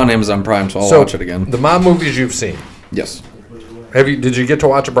on Amazon Prime, so I'll So watch it again. The mob movies you've seen. Yes. Did you get to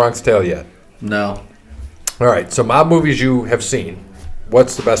watch A Bronx Tale yet? No. All right. So mob movies you have seen.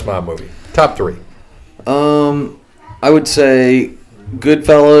 What's the best mob movie? Top 3. I would say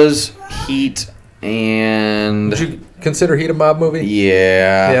Goodfellas, Heat, and Would you consider Heat a mob movie?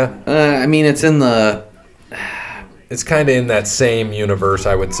 yeah. I mean, it's in the. It's kind of in that same universe,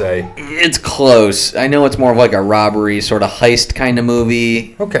 I would say. It's close. I know it's more of like a robbery, sort of heist kind of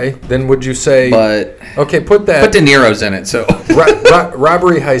movie, Okay. Then would you say? but Okay, put that. but De Niro's in it, so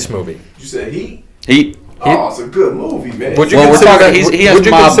robbery heist movie. You said Heat? Heat. Oh, it's a good movie, man. Would you Well, we're consider talking. that? He has would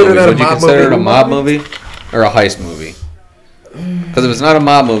you mob consider movies. that a Would you mob consider it a movie? mob movie or a heist movie? Because if it's not a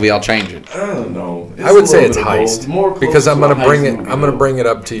mob movie, I'll change it. I don't know. I would say a it's little bit of both. heist More close because I'm to a gonna bring heist it. movie, I'm gonna though. bring it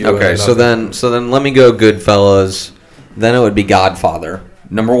up to you. Okay, in so another- then let me go Goodfellas. Then it would be Godfather.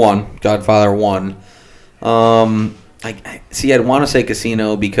 Number 1, Godfather 1. See, I'd want to say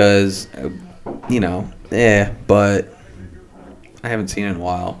Casino because, but I haven't seen it in a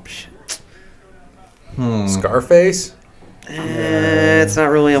while. Scarface. It's not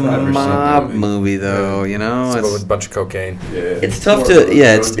really a Never seen mob that movie though, you know. It's It's, with a bunch of cocaine. Yeah, it's tough more to of a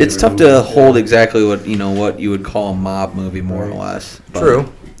it's drug tough dealer to movie. hold exactly what what you would call a mob movie more or less. But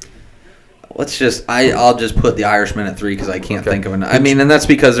True. I'll just put The Irishman at 3 because I can't Okay. think of an. I mean, and that's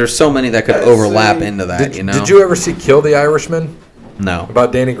because there's so many that could I'd overlap say- into that. Did you ever see Kill the Irishman? No.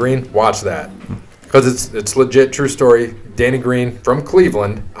 About Danny Green? Watch that. Because it's legit, true story. Danny Green from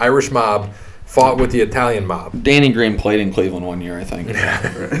Cleveland, Irish mob, fought with the Italian mob. Danny Green played in Cleveland one year, I think.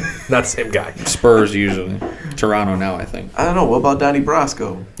 Not the same guy. Spurs usually. Toronto now, I think. I don't know. What about Donnie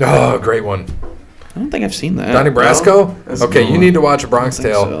Brasco? Oh, great one. I don't think I've seen that. Donnie Brasco? That's a Okay, good you one. need to watch A Bronx I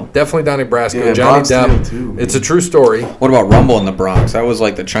think Tale. so. Definitely Donnie Brasco. Yeah, Johnny Bronx Tale Depp. too, It's a man. true story. What about Rumble in the Bronx? That was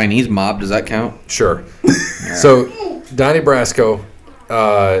like the Chinese mob. Does that count? Sure. So, Donnie Brasco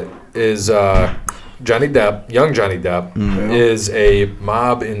is Johnny Depp, young Johnny Depp, is a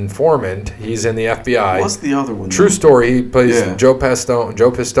mob informant. He's in the FBI. What's the other one? True story. He plays Yeah. Joe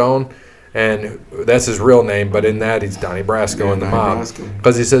Pistone, and that's his real name. But in that, he's Donnie Brasco Yeah, in the Donnie mob Brasco.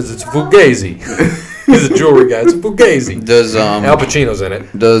 because he says it's Fugazi. He's a jewelry guy. It's a Fugazi. Does Al Pacino's in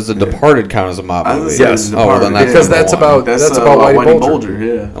it. does The Departed count as a mob I was movie? gonna say Yes. The Oh, well, then Departed, that's Because number that's one. about that's about Whitey Bulger.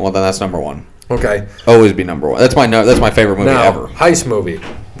 Yeah. Well, then that's number one. Okay. Always be number one. That's my favorite movie Now, ever. heist movie.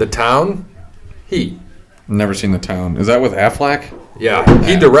 The Town. Heat. Never seen The Town. Is that with Affleck? Yeah,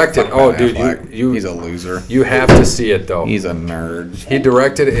 he directed. Fuck Oh, Ben dude, Affleck. you He's a loser. you have to see it though. He's a nerd. He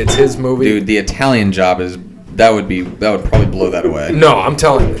directed it. It's his movie. Dude, the Italian Job that would probably blow that away. No, I'm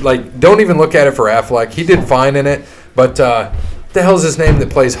telling. Like, don't even look at it for Affleck. He did fine in it, but the hell's his name that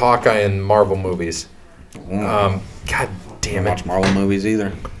plays Hawkeye in Marvel movies? God I damn don't it! watch Marvel movies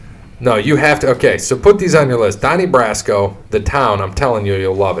either. No, you have to. Okay, so put these on your list. Donnie Brasco, The Town. I'm telling you,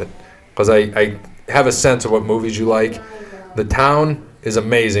 you'll love it because I have a sense of what movies you like. The Town is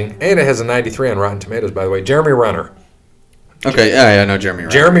amazing, and it has a 93 on Rotten Tomatoes, by the way. Jeremy Renner. Okay, yeah, I know Jeremy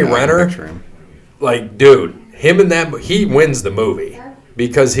Renner. Jeremy Yeah, I can Renner? picture him. Like, dude, him in that, he wins the movie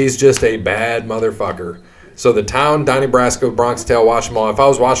because he's just a bad motherfucker. So The Town, Donnie Brasco, Bronx Tale, watch them all. If I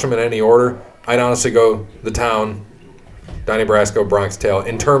was watching them in any order, I'd honestly go The Town, Donnie Brasco, Bronx Tale.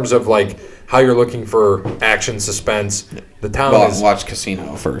 In terms of like how you're looking for action, suspense, The Town Well, is watch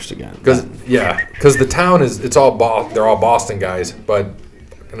Casino first again. because The Town is they're all Boston guys, but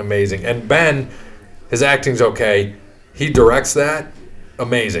fucking amazing. And Ben, his acting's okay. He directs that.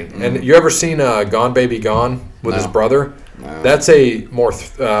 Amazing. And you ever seen Gone Baby Gone with his No. brother? No. That's a more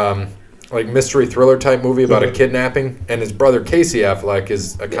like mystery thriller type movie about a kidnapping, and his brother Casey Affleck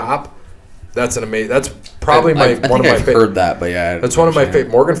is a cop. That's an amazing. That's probably I one think of my I've favorite. heard that, but yeah. That's one of my favorite.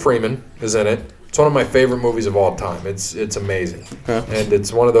 favorite. Morgan Freeman is in it. It's one of my favorite movies of all time. It's amazing, Okay. and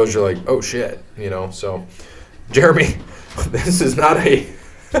it's one of those you're like, oh shit, you know. So, Jeremy, this is not a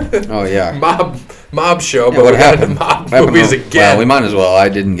Oh yeah. mob show, Yeah, but what we got into happened? mob What happened movies to- again. Well, we might as well. I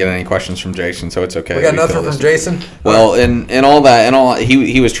didn't get any questions from Jason, so it's okay. We that got fill nothing from this. Jason. Well, and all that, and all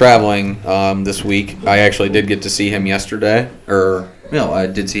he was traveling this week. I actually did get to see him yesterday, I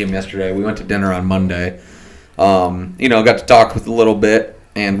did see him yesterday. We went to dinner on Monday. Got to talk with a little bit,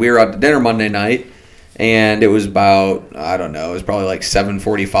 and we were out to dinner Monday night, and it was about I don't know, it was probably like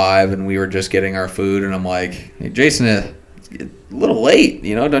 7:45, and we were just getting our food, and I'm like, hey, Jason, it's a little late,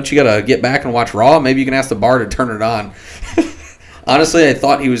 don't you gotta get back and watch Raw? Maybe you can ask the bar to turn it on. Honestly, I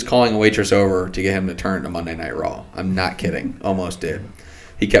thought he was calling a waitress over to get him to turn to Monday Night Raw. I'm not kidding. Almost did.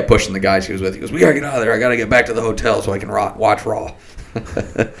 He kept pushing the guys he was with. He goes, "We gotta get out of there. I gotta get back to the hotel so I can watch Raw."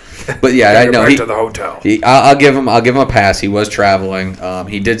 But yeah, I know back to the hotel. I'll give him a pass. He was traveling.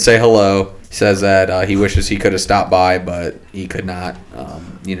 He did say hello. He says that he wishes he could have stopped by, but he could not.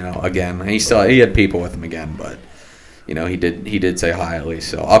 Again, he had people with him again, but he did say hi at least.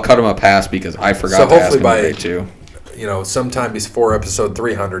 So I'll cut him a pass because I forgot So to ask hopefully him by- today too. Sometime before episode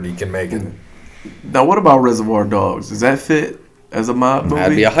 300, he can make it. Now, what about Reservoir Dogs? Does that fit as a mob movie?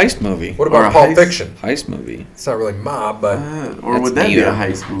 That'd be a heist movie. What Or about a Pulp heist? Fiction? Heist movie. It's not really mob, but Or That's would that be neither. a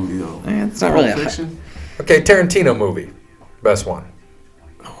heist movie though? It's not really a Fiction. okay. Tarantino movie, best one.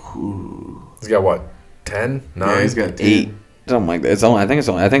 Ooh. He's got what? 10, 9? Yeah, he's got 10. 8. Something like that.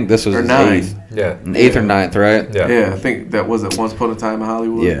 I think this was Or his 9. 8th. Yeah. 8th or 9th, right? Yeah. Yeah, I think that was it. Once Upon a Time in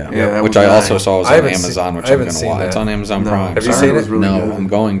Hollywood. Yeah. that Which was I 9. also saw was I on haven't Amazon, seen- which I I'm haven't going to seen watch. that. It's on Amazon No. Prime. Have you I seen heard it? was really No, good. I'm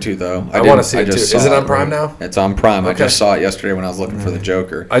going to though. I wanna see it, too. just Is saw it on Prime right- now? It's on Prime. I Okay. just saw it yesterday when I was looking for the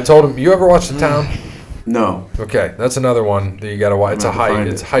Joker. I told him, you ever watch The Town? No. Okay, that's another one that you got to watch. It's a I'm gonna heist. find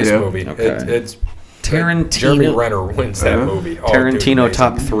It's a it. heist Yeah. movie. Okay. It's Tarantino. Jeremy Renner wins that Yeah. movie. Oh, dude, Tarantino amazing.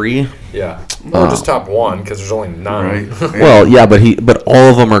 top 3. Yeah, or just top 1 because there's only 9. Right. Well, yeah, but all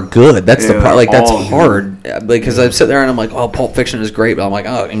of them are good. That's the Yeah, part. Like that's all of them. hard because I sit there and I'm like, oh, Pulp Fiction is great, but I'm like,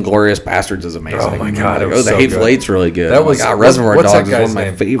 oh, Inglorious Bastards is amazing. Oh my God, Like, it was The so Hateful good. Eight's really good. That I'm was like, Reservoir what's Dogs that is guy's one of my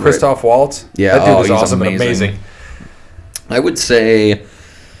name? favorites. Christoph Waltz. Yeah, that dude was he's awesome and amazing. amazing. I would say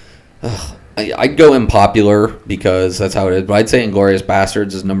I'd go unpopular because that's how it is. But I'd say Inglourious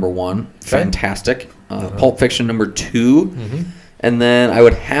Bastards is number 1. Fantastic. Pulp Fiction number 2. Mm-hmm. And then I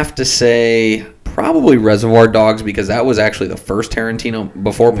would have to say Probably Reservoir Dogs, because that was actually the first Tarantino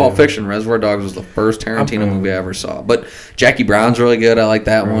before Pulp Fiction. Reservoir Dogs was the first Tarantino movie I ever saw. But Jackie Brown's really good. I like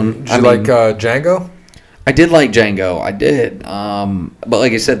that one. Did you like Django? I did like Django. I did. But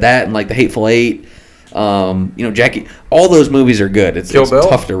like I said, that and like The Hateful Eight. Jackie. All those movies are good. It's Bill?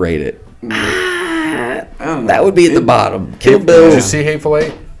 tough to rate it. I don't know. That would be at the bottom. Kill Bill. Did you see Hateful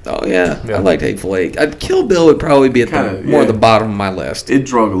Eight? Oh yeah, Yeah. I liked Hateful Eight. Kill Bill would probably be at Kinda, more at the yeah. bottom of my list. It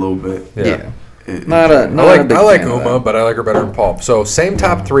drug a little bit. Yeah. It- Not a. I Not a like big I like fan of Uma, that. but I like her better than Pulp. So same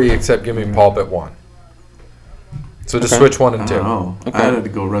top three, except give me Pulp at 1. So just Okay. switch 1 and I 2. don't know. Okay. I had to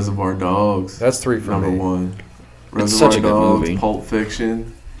go Reservoir Dogs. That's 3 for number me. 1. It's Reservoir such a good Dogs, movie. Pulp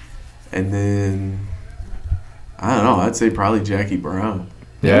Fiction, and then I don't know. I'd say probably Jackie Brown.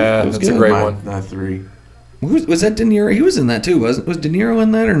 Yeah, It was that's a good. great My- one. Not 3. Was that De Niro? He was in that too, wasn't? Was De Niro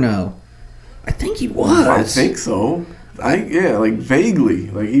in that or no? I think he was. I think so. Like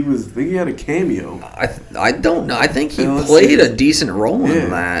vaguely. Like he was. I think he had a cameo. I don't know. I think he Yeah, let's played see. a decent role Yeah. in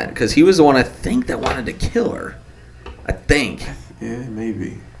that because he was the one I think that wanted to kill her. I think. Yeah,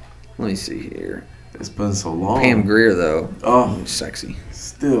 maybe. Let me see here. It's been so long. Pam Grier though, Oh, sexy.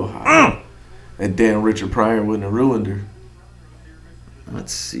 still hot. And damn, Richard Pryor wouldn't have ruined her.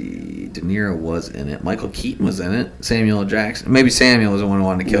 Let's see. De Niro was in it. Michael Keaton was in it. Samuel L. Jackson. Maybe Samuel was the one who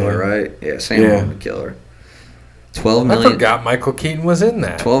wanted to kill her, right? Yeah, Samuel Yeah. wanted to kill her. 12 I million. forgot Michael Keaton was in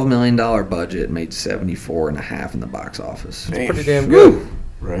that. $12 million budget, made 74.5 in the box office. Damn. Pretty damn good.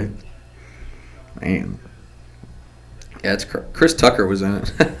 Right. Man. Yeah, it's Chris Tucker was in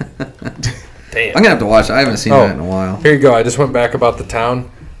it. Damn. I'm gonna have to watch it. I haven't seen that in a while. Here you go. I just went back about the town.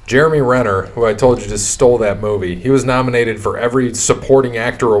 Jeremy Renner, who I told you just stole that movie, he was nominated for every supporting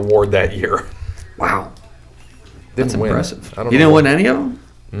actor award that year. Wow, Didn't that's win. impressive. I don't You know. didn't win any of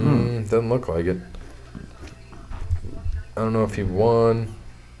them? Doesn't look like it. I don't know if he won.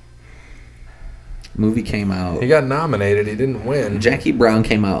 Movie came out. He got nominated. He didn't win. Jackie Brown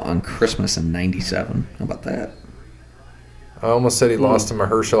came out on Christmas in '97. How about that? I almost said he lost to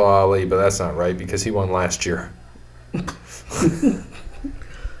Mahershala Ali, but that's not right because he won last year.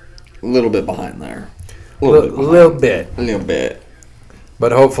 A little bit behind there. A Little bit. A little bit.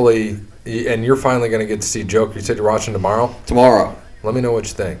 But hopefully, and you're finally going to get to see Joker. You said you're watching tomorrow? Tomorrow. Let me know what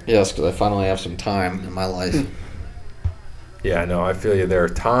you think. Yes, because I finally have some time in my life. Yeah, no, I feel you there.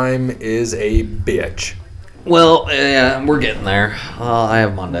 Time is a bitch. Well, yeah, we're getting there. I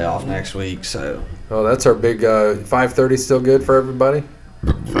have Monday off next week, so Oh, that's our big 5:30 still good for everybody?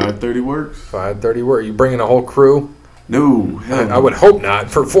 5:30 works. 5:30 work. You bringing a whole crew? No, hell no. I would hope not.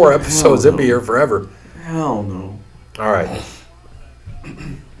 For 4 episodes, it'd be here forever. Hell no. All right.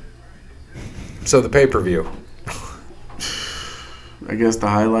 So the pay-per-view. I guess the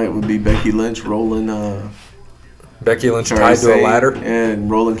highlight would be Becky Lynch rolling Becky Lynch Kairi tied to a Sane ladder. and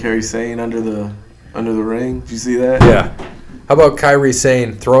rolling Kairi Sane under the ring. Did you see that? Yeah. How about Kairi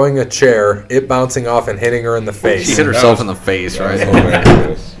Sane throwing a chair, it bouncing off and hitting her in the face? she hit herself in the face, right?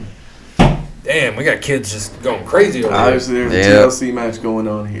 Damn, we got kids just going crazy over here. Obviously, there's Yeah. a TLC match going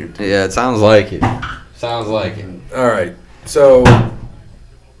on here. Too. Yeah, it sounds like it. Sounds like it. All right. So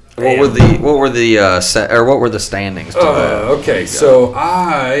What were the standings? To that? okay, so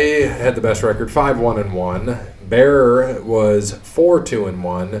I had the best record, 5-1-1. Bear was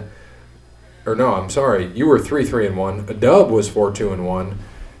 4-2-1. Or no, I'm sorry, you were 3-3-1. A Dub was 4-2-1,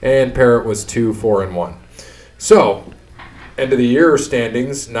 and Parrot was 2-4-1. So, end of the year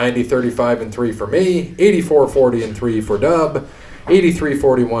standings: 90-35-3 for me, 84-40-3 for Dub,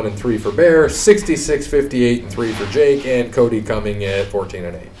 83-41-3 for Bear, 66-58-3 for Jake, and Cody coming at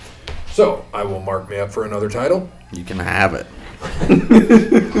 14-8. So, I will mark me up for another title. You can have it.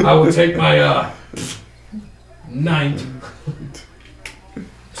 I will take my 9th.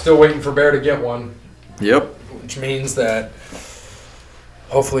 Still waiting for Bear to get one, Yep. which means that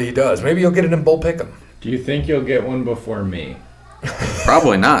hopefully he does. Maybe you'll get it in Bull Pick'em. Do you think you'll get one before me?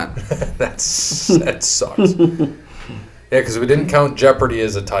 Probably not. That sucks. Yeah, because we didn't count Jeopardy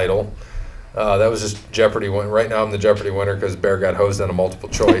as a title. That was just Jeopardy win. Right now I'm the Jeopardy winner because Bear got hosed on a multiple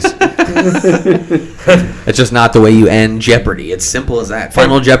choice. It's just not the way you end Jeopardy. It's simple as that.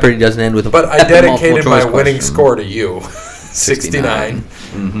 Final Jeopardy doesn't end with a But I dedicated my multiple choice winning question. score to you, 69.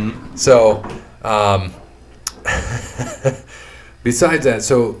 So, besides that,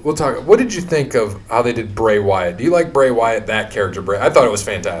 so we'll talk. What did you think of how they did Bray Wyatt? Do you like Bray Wyatt, that character, Bray? I thought it was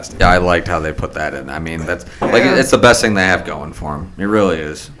fantastic. Yeah, I liked how they put that in. I mean, that's like it's the best thing they have going for them. It really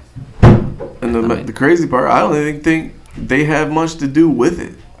is. And the crazy part, I don't even think they have much to do with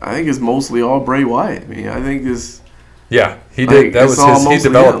it. I think it's mostly all Bray Wyatt. I mean, I think it's Yeah, he did. like, That it's was all his. He mostly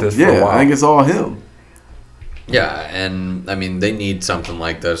developed him. this for Yeah, a while. I think it's all him. Yeah, and I mean they need something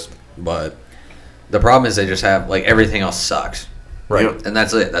like this, but The problem is they just have like everything else sucks, Right. Yep. and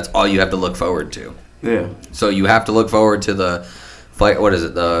that's it. That's all you have to look forward to. Yeah. So you have to look forward to the what is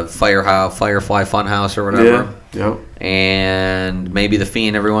it? The Firefly Funhouse or whatever. Yeah. Yep. And maybe the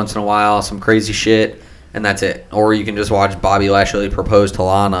Fiend every once in a while, some crazy shit, and that's it. Or you can just watch Bobby Lashley propose to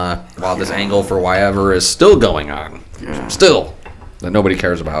Lana while this angle for whatever is still going on. Yeah. Still, that nobody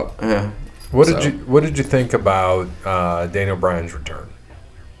cares about. Yeah. What So- did you think about Daniel Bryan's return?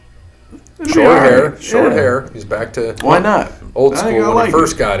 It'll be Short all hair, right. short Yeah. hair. He's back to Why not? old I school think I when like he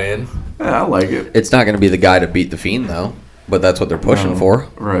first it. got in. Yeah, I like it. It's not going to be the guy to beat the Fiend though, but that's what they're pushing for.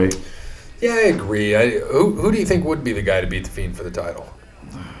 Right. Yeah, I agree. Who do you think would be the guy to beat the Fiend for the title?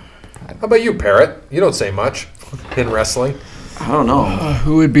 How about you, Parrot? You don't say much in wrestling. I don't know.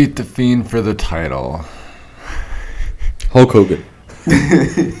 Who would beat the Fiend for the title? Hulk Hogan.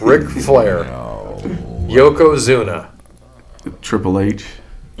 Ric Flair, Yokozuna. Triple H.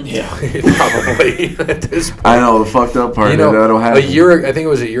 Yeah, probably at this point. I know the fucked up part. You know, that'll happen. I think it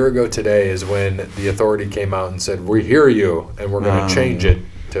was a year ago today, is when the Authority came out and said, "We hear you, and we're going to change it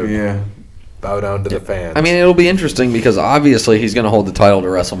to Yeah. bow down to the fans." I mean, it'll be interesting because obviously he's going to hold the title to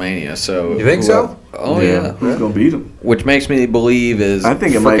WrestleMania. So you think so? Oh yeah. Who's gonna beat him? Which makes me believe is I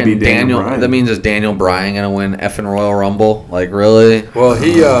think it might be frickin' Daniel Bryan. That means is Daniel Bryan going to win effing Royal Rumble? Like really? Well,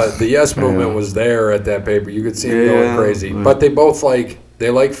 the Yes Movement was there at that paper. You could see him going Yeah, crazy. but- But they both like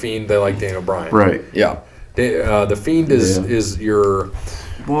Fiend. They like Daniel Bryan. Right. Yeah. The Fiend is Yeah. is your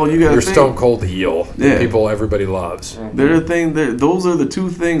Well, you got Stone Cold heel. Yeah. People everybody loves. They're the thing. Those are the two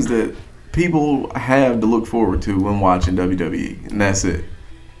things that people have to look forward to when watching WWE, and that's it.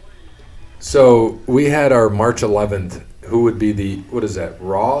 So we had our March 11th. Who would be the what is that?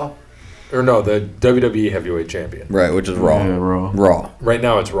 Raw, or no, the WWE Heavyweight Champion. Right, which is Raw. Yeah, Raw. Raw. Right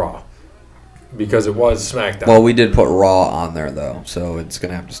now it's Raw, because it was SmackDown. Well, we did put Raw on there though, so it's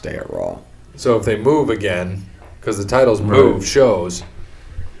going to have to stay at Raw. So if they move again, because the titles Right. move shows.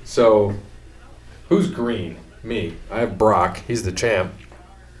 So who's green? Me. I have Brock. He's the champ.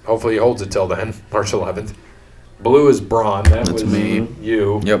 Hopefully he holds it till then, March 11th. Blue is Braun. That's was me.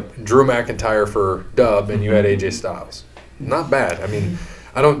 You. Yep. Drew McIntyre for dub, and you had AJ Styles. Not bad. I mean,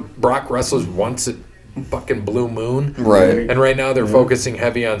 Brock wrestles once at fucking Blue Moon. Right. And right now they're focusing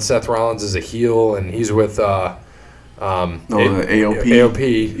heavy on Seth Rollins as a heel, and he's with the AOP.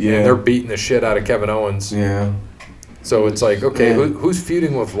 AOP, Yeah. and they're beating the shit out of Kevin Owens. Yeah. So it's like, okay, Yeah. who's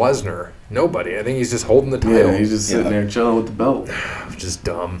feuding with Lesnar? Nobody. I think he's just holding the title. Yeah. He's just sitting there chilling with the belt. Which is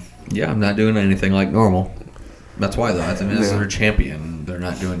dumb. Yeah, I'm not doing anything like normal. That's why though. I think that's Yeah. their champion. They're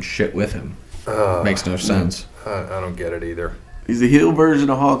not doing shit with him. Uh, Makes no sense. I don't get it either. He's the heel version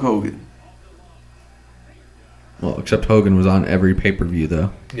of Hulk Hogan. Well, except Hogan was on every pay-per-view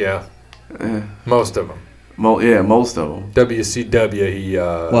though. Yeah, Yeah. most of them. Most of them. WCW, he.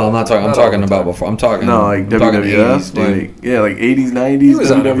 Well, I'm not talking. I'm not all talking the about time. before. I'm talking. No, like I'm talking WWF, 80s, dude. like 80s, 90s. He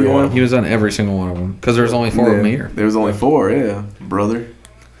was on every WWF. one. He was on every single one of them because there's only four of them a year. There was only 4. Yeah, brother.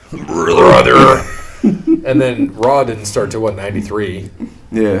 Brother. And then Raw didn't start till what, 93?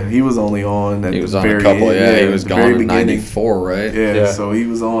 Yeah, he was only on. At He was the on a very couple. end. Yeah, he at was the gone very in beginning. '94, right? Yeah, Yeah. so he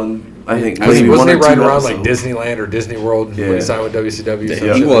was on. I think Wasn't one he or two riding around like episodes. Disneyland or Disney World when Yeah. he signed with WCW? some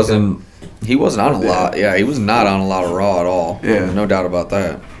Yeah. shit He like wasn't. He wasn't on a lot. Yeah, he was not on a lot of Raw at all. Yeah. No doubt about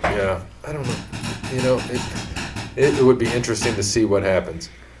that. that. Yeah, I don't know. You know, it would be interesting to see what happens.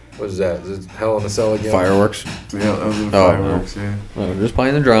 What is that? Is it Hell in a Cell again? Fireworks. Yeah, that was the Oh, fireworks. Yeah. Oh, just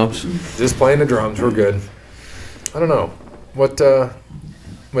playing the drums. Just playing the drums. We're good. I don't know. What do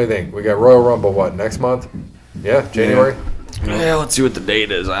you think? We got Royal Rumble, what, next month? Yeah, January? Yeah, let's see what the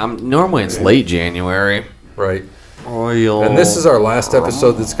date is. Normally it's late January. Right. Royal. And this is our last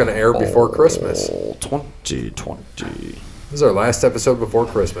episode that's going to air before Christmas. 2020. This is our last episode before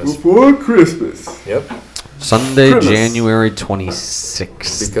Christmas. Before Christmas. Yep. Sunday, Christmas. January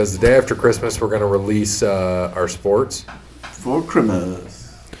 26th. Because the day after Christmas, we're going to release our sports. For Christmas.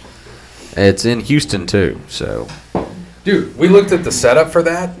 It's in Houston too, so Dude, we looked at the setup for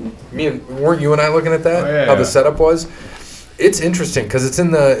that. Weren't you and I looking at that? Oh, yeah, How yeah. the setup was? It's interesting because it's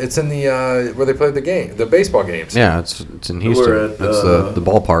in the where they played the baseball games. yeah, it's in Houston. We're at, It's the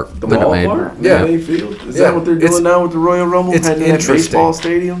ballpark. The Minute Maid. ballpark? Yeah. Minute Maid Field? Is Yeah. that what they're It's- doing now with the Royal Rumble? it's Had to have interesting. baseball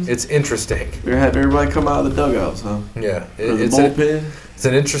stadiums? It's interesting. They're having everybody come out of the dugouts, huh? Yeah, Or the it's bullpen? it's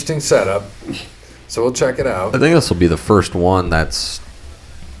an interesting setup. So we'll check it out. I think this will be the first one that's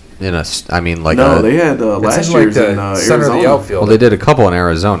in a. I mean, like No, a, they had It's last in like year's the in center Arizona. of the outfield. well, they did a couple in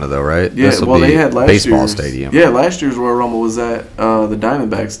Arizona though, right? Yeah, This will well, be they had last baseball year's stadium. Yeah, last year's Royal Rumble was at the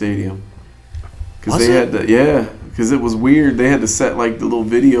Diamondback Stadium. Because Was they it? had to, because it was weird. They had to set like the little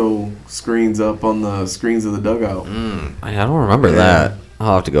video screens up on the screens of the dugout. I don't remember Yeah. that.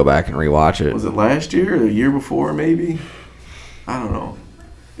 I'll have to go back and rewatch it. Was it last year or the year before, maybe? I don't know.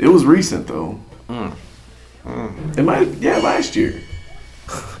 It was recent, though. It might, yeah, last year.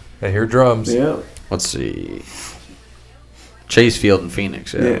 I hear drums. Yeah. Let's see. Chase Field in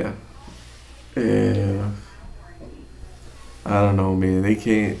Phoenix, yeah. Yeah. I don't know, man. They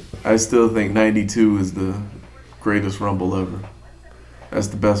can't. I still think 92 is the greatest Rumble ever. That's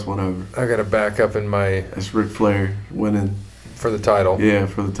the best one ever. I got to back up in my That's Ric Flair winning. for the title. Yeah,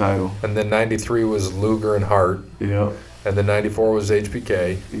 for the title. And then 93 was Luger and Hart. Yeah. And then 94 was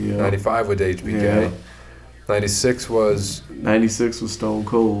HBK. Yeah. 95 was HBK. Yeah. 96 was 96 was Stone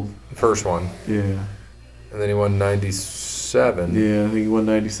Cold. the first one. Yeah. And then he won 97. Yeah, I think he won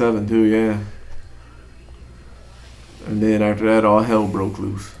 97 too, yeah. And then after that, all hell broke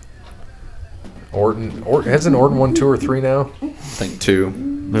loose. Orton hasn't Orton won 2 or 3 now? I think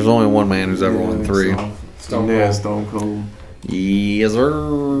 2. There's only one man who's ever won 3. Stone Yeah, Cold. Stone Cold. Yes,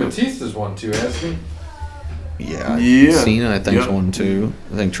 sir. Batista's won 2, hasn't Yeah. Yeah. Cena, I think, has Yep. won 2.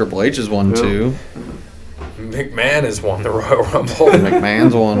 I think Triple H has won Yep. 2. he? McMahon has won the Royal Rumble.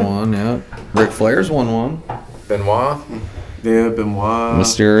 McMahon's won 1, yeah. Ric Flair's won 1. Benoit. Yeah, Benoit.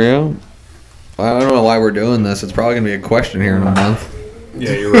 Mysterio. I don't know why we're doing this. It's probably going to be a question here in a month.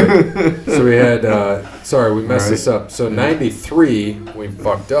 Yeah, you're right. So we had, sorry, we messed Right. this up. So 93, we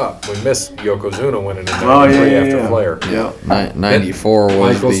fucked up. We missed Yokozuna winning in 93 Oh, yeah, after yeah. Flair. Yeah. 94 was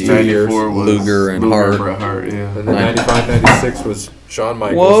Michaels the 2 years. 94 was Luger and Hart. Bret Hart, yeah. And then 95, 96 was Shawn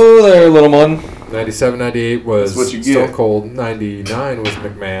Michaels. Whoa there, little one. 97, 98 was That's what you Stone get. Cold. 99 was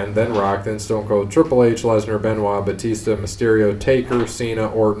McMahon, then Rock, then Stone Cold, Triple H, Lesnar, Benoit, Batista, Mysterio, Taker, Cena,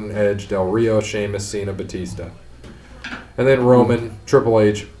 Orton, Edge, Del Rio, Sheamus, Cena, Batista. And then Roman, Triple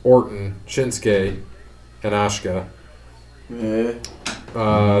H, Orton, Shinsuke, and Asuka.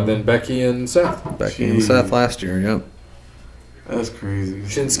 Yeah. Then Becky and Seth. Becky and Jeez. Seth last year, yep. That's crazy.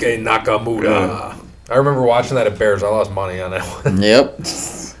 Shinsuke Nakamura. Yeah. I remember watching that at Bears. I lost money on that one. Yep.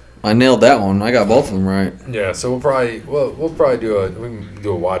 I nailed that one. I got both of them right. Yeah, so we'll probably we can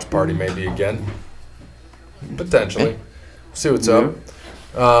do a watch party maybe again. Potentially. See what's up.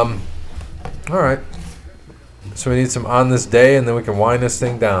 All right. So we need some on this day, and then we can wind this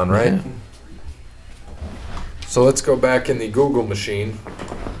thing down, right? Yeah. So let's go back in the Google machine.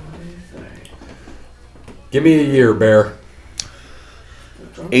 Give me a year, Bear.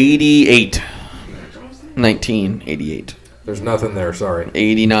 88. 1988. There's nothing there. Sorry,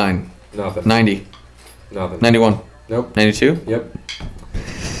 89. nothing. 90. Nothing. 91. Nope. 92. Yep.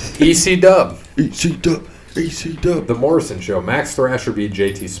 EC Dub. AC Dub. The Morrison Show. Max Thrasher beat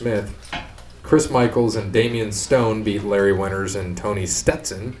JT Smith. Chris Michaels and Damian Stone beat Larry Winters and Tony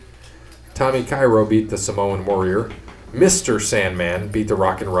Stetson. Tommy Cairo beat the Samoan Warrior. Mr. Sandman beat the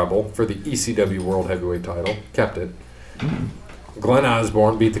Rockin' Rebel for the ECW World Heavyweight title. Kept it. Glenn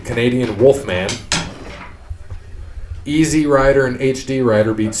Osborne beat the Canadian Wolfman. Easy Rider and HD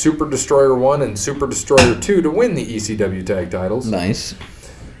Rider beat Super Destroyer 1 and Super Destroyer 2 to win the ECW tag titles. Nice.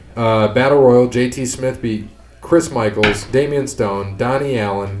 Battle Royal, JT Smith beat Chris Michaels, Damian Stone, Donnie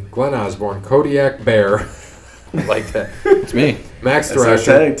Allen, Glenn Osborne, Kodiak Bear, like that. It's me. Max That's our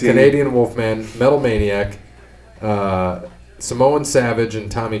Thrasher, tag team. Canadian Wolfman, Metal Maniac, Samoan Savage,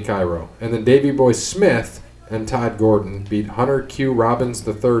 and Tommy Cairo. And then Davey Boy Smith and Todd Gordon beat Hunter Q. Robbins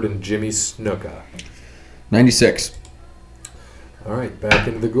III and Jimmy Snuka. 96. All right, back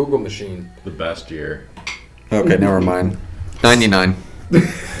into the Google machine. The best year. Okay, never mind. 99.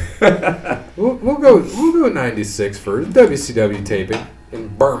 We'll go 96 for WCW taping in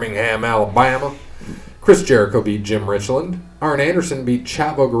Birmingham, Alabama. Chris Jericho beat Jim Richland. Arn Anderson beat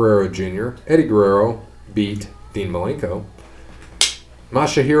Chavo Guerrero Jr. Eddie Guerrero beat Dean Malenko.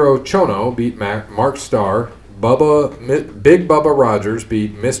 Masahiro Chono beat Mark Starr. Big Bubba Rogers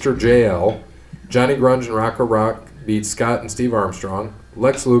beat Mr. JL. Johnny Grunge and Rocco Rock beat Scott and Steve Armstrong.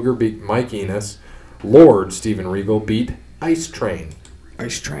 Lex Luger beat Mike Enos. Lord Steven Regal beat Ice Train.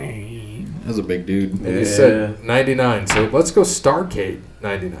 Ice Train. That was a big dude. And you said 99, so let's go Starcade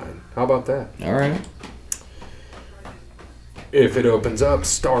 99. How about that? All right. If it opens up,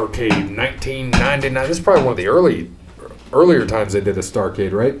 Starcade 1999. This is probably one of the earlier times they did a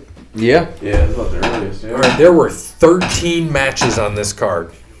Starcade, right? Yeah. Yeah, that's about the earliest. Yeah. All right, there were 13 matches on this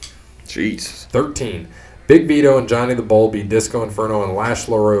card. Jeez. 13. Big Vito and Johnny the Bull beat Disco Inferno and Lash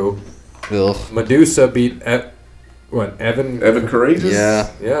LaRue. Ugh. Medusa beat Evan? Evan Courageous? Yeah.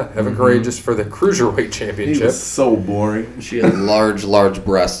 Yeah, Evan Courageous for the Cruiserweight He Championship. was so boring. She had large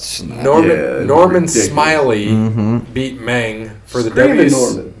breasts. Norman Yeah, ridiculous. Smiley beat Meng for the Screaming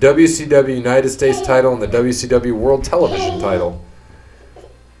Norman. WCW United States title and the WCW World Television title.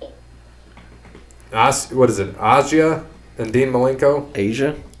 What is it? Asia and Dean Malenko.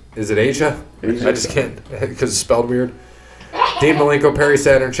 Asia? Is it Asia? Asia. I just can't because it's spelled weird. Dean Malenko, Perry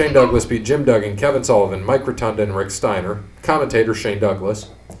Saturn, Shane Douglas beat Jim Duggan, Kevin Sullivan, Mike Rotunda, and Rick Steiner. Commentator Shane Douglas.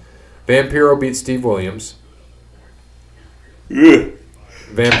 Vampiro beat Steve Williams. Yeah.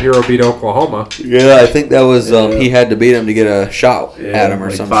 Vampiro beat Oklahoma. Yeah, I think that was he had to beat him to get a shot at him or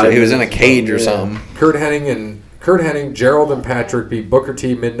like some 5 shit. He was in a minutes. cage or Yeah. something. Kurt Hennig, Gerald, and Patrick beat Booker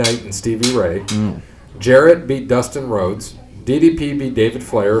T, Midnight, and Stevie Ray. Jarrett beat Dustin Rhodes. DDP beat David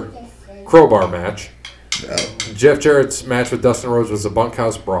Flair. Crowbar match. Jeff Jarrett's match with Dustin Rhodes was a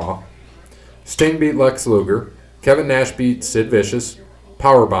bunkhouse brawl. Sting beat Lex Luger. Kevin Nash beat Sid Vicious.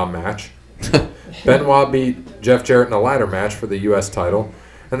 Powerbomb match. Benoit beat Jeff Jarrett in a ladder match for the U.S. title.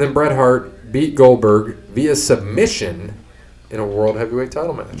 And then Bret Hart beat Goldberg via submission in a World Heavyweight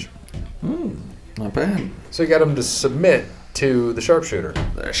title match. Not bad. So you got him to submit to the sharpshooter.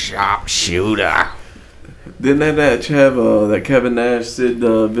 The sharpshooter. Didn't that match have that Kevin Nash Sid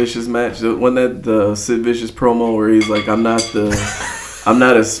Vicious match? Wasn't that the Sid Vicious promo where he's like, I'm not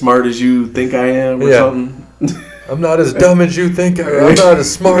as smart as you think I am or Yeah. something? I'm not as dumb as you think I am. I'm not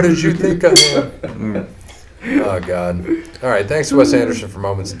as smart as you think I am. Oh, God. All right, thanks to Wes Anderson for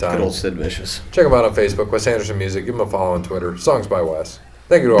Moments in Good Time. old Sid Vicious. Check him out on Facebook, Wes Anderson Music. Give him a follow on Twitter. Songs by Wes.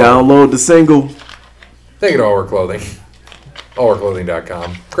 Thank you to all. Download the single. Thank you to All Wear Clothing.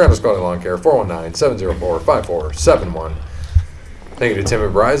 AllWearClothing.com. Groundless Quality Lawn Care. 419-704-5471. Thank you to Tim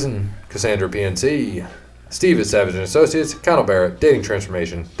McBride, Cassandra PNC, Steve at Savage & Associates, Connell Barrett,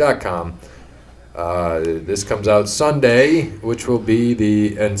 DatingTransformation.com. This comes out Sunday, which will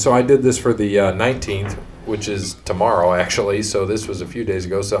be and so I did this for the 19th, which is tomorrow actually, so this was a few days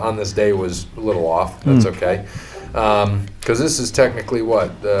ago, so on this day was a little off. That's okay. Because this is technically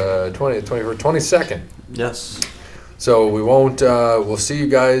what, the 22nd. Yes. So we won't, we'll see you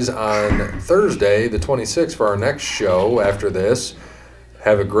guys on Thursday, the 26th, for our next show after this.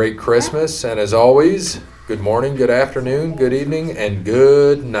 Have a great Christmas, and as always, good morning, good afternoon, good evening, and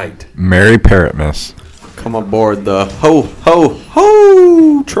good night. Merry Parrotmas. Come aboard the ho, ho,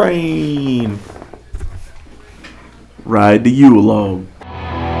 ho train. Ride the Yule log.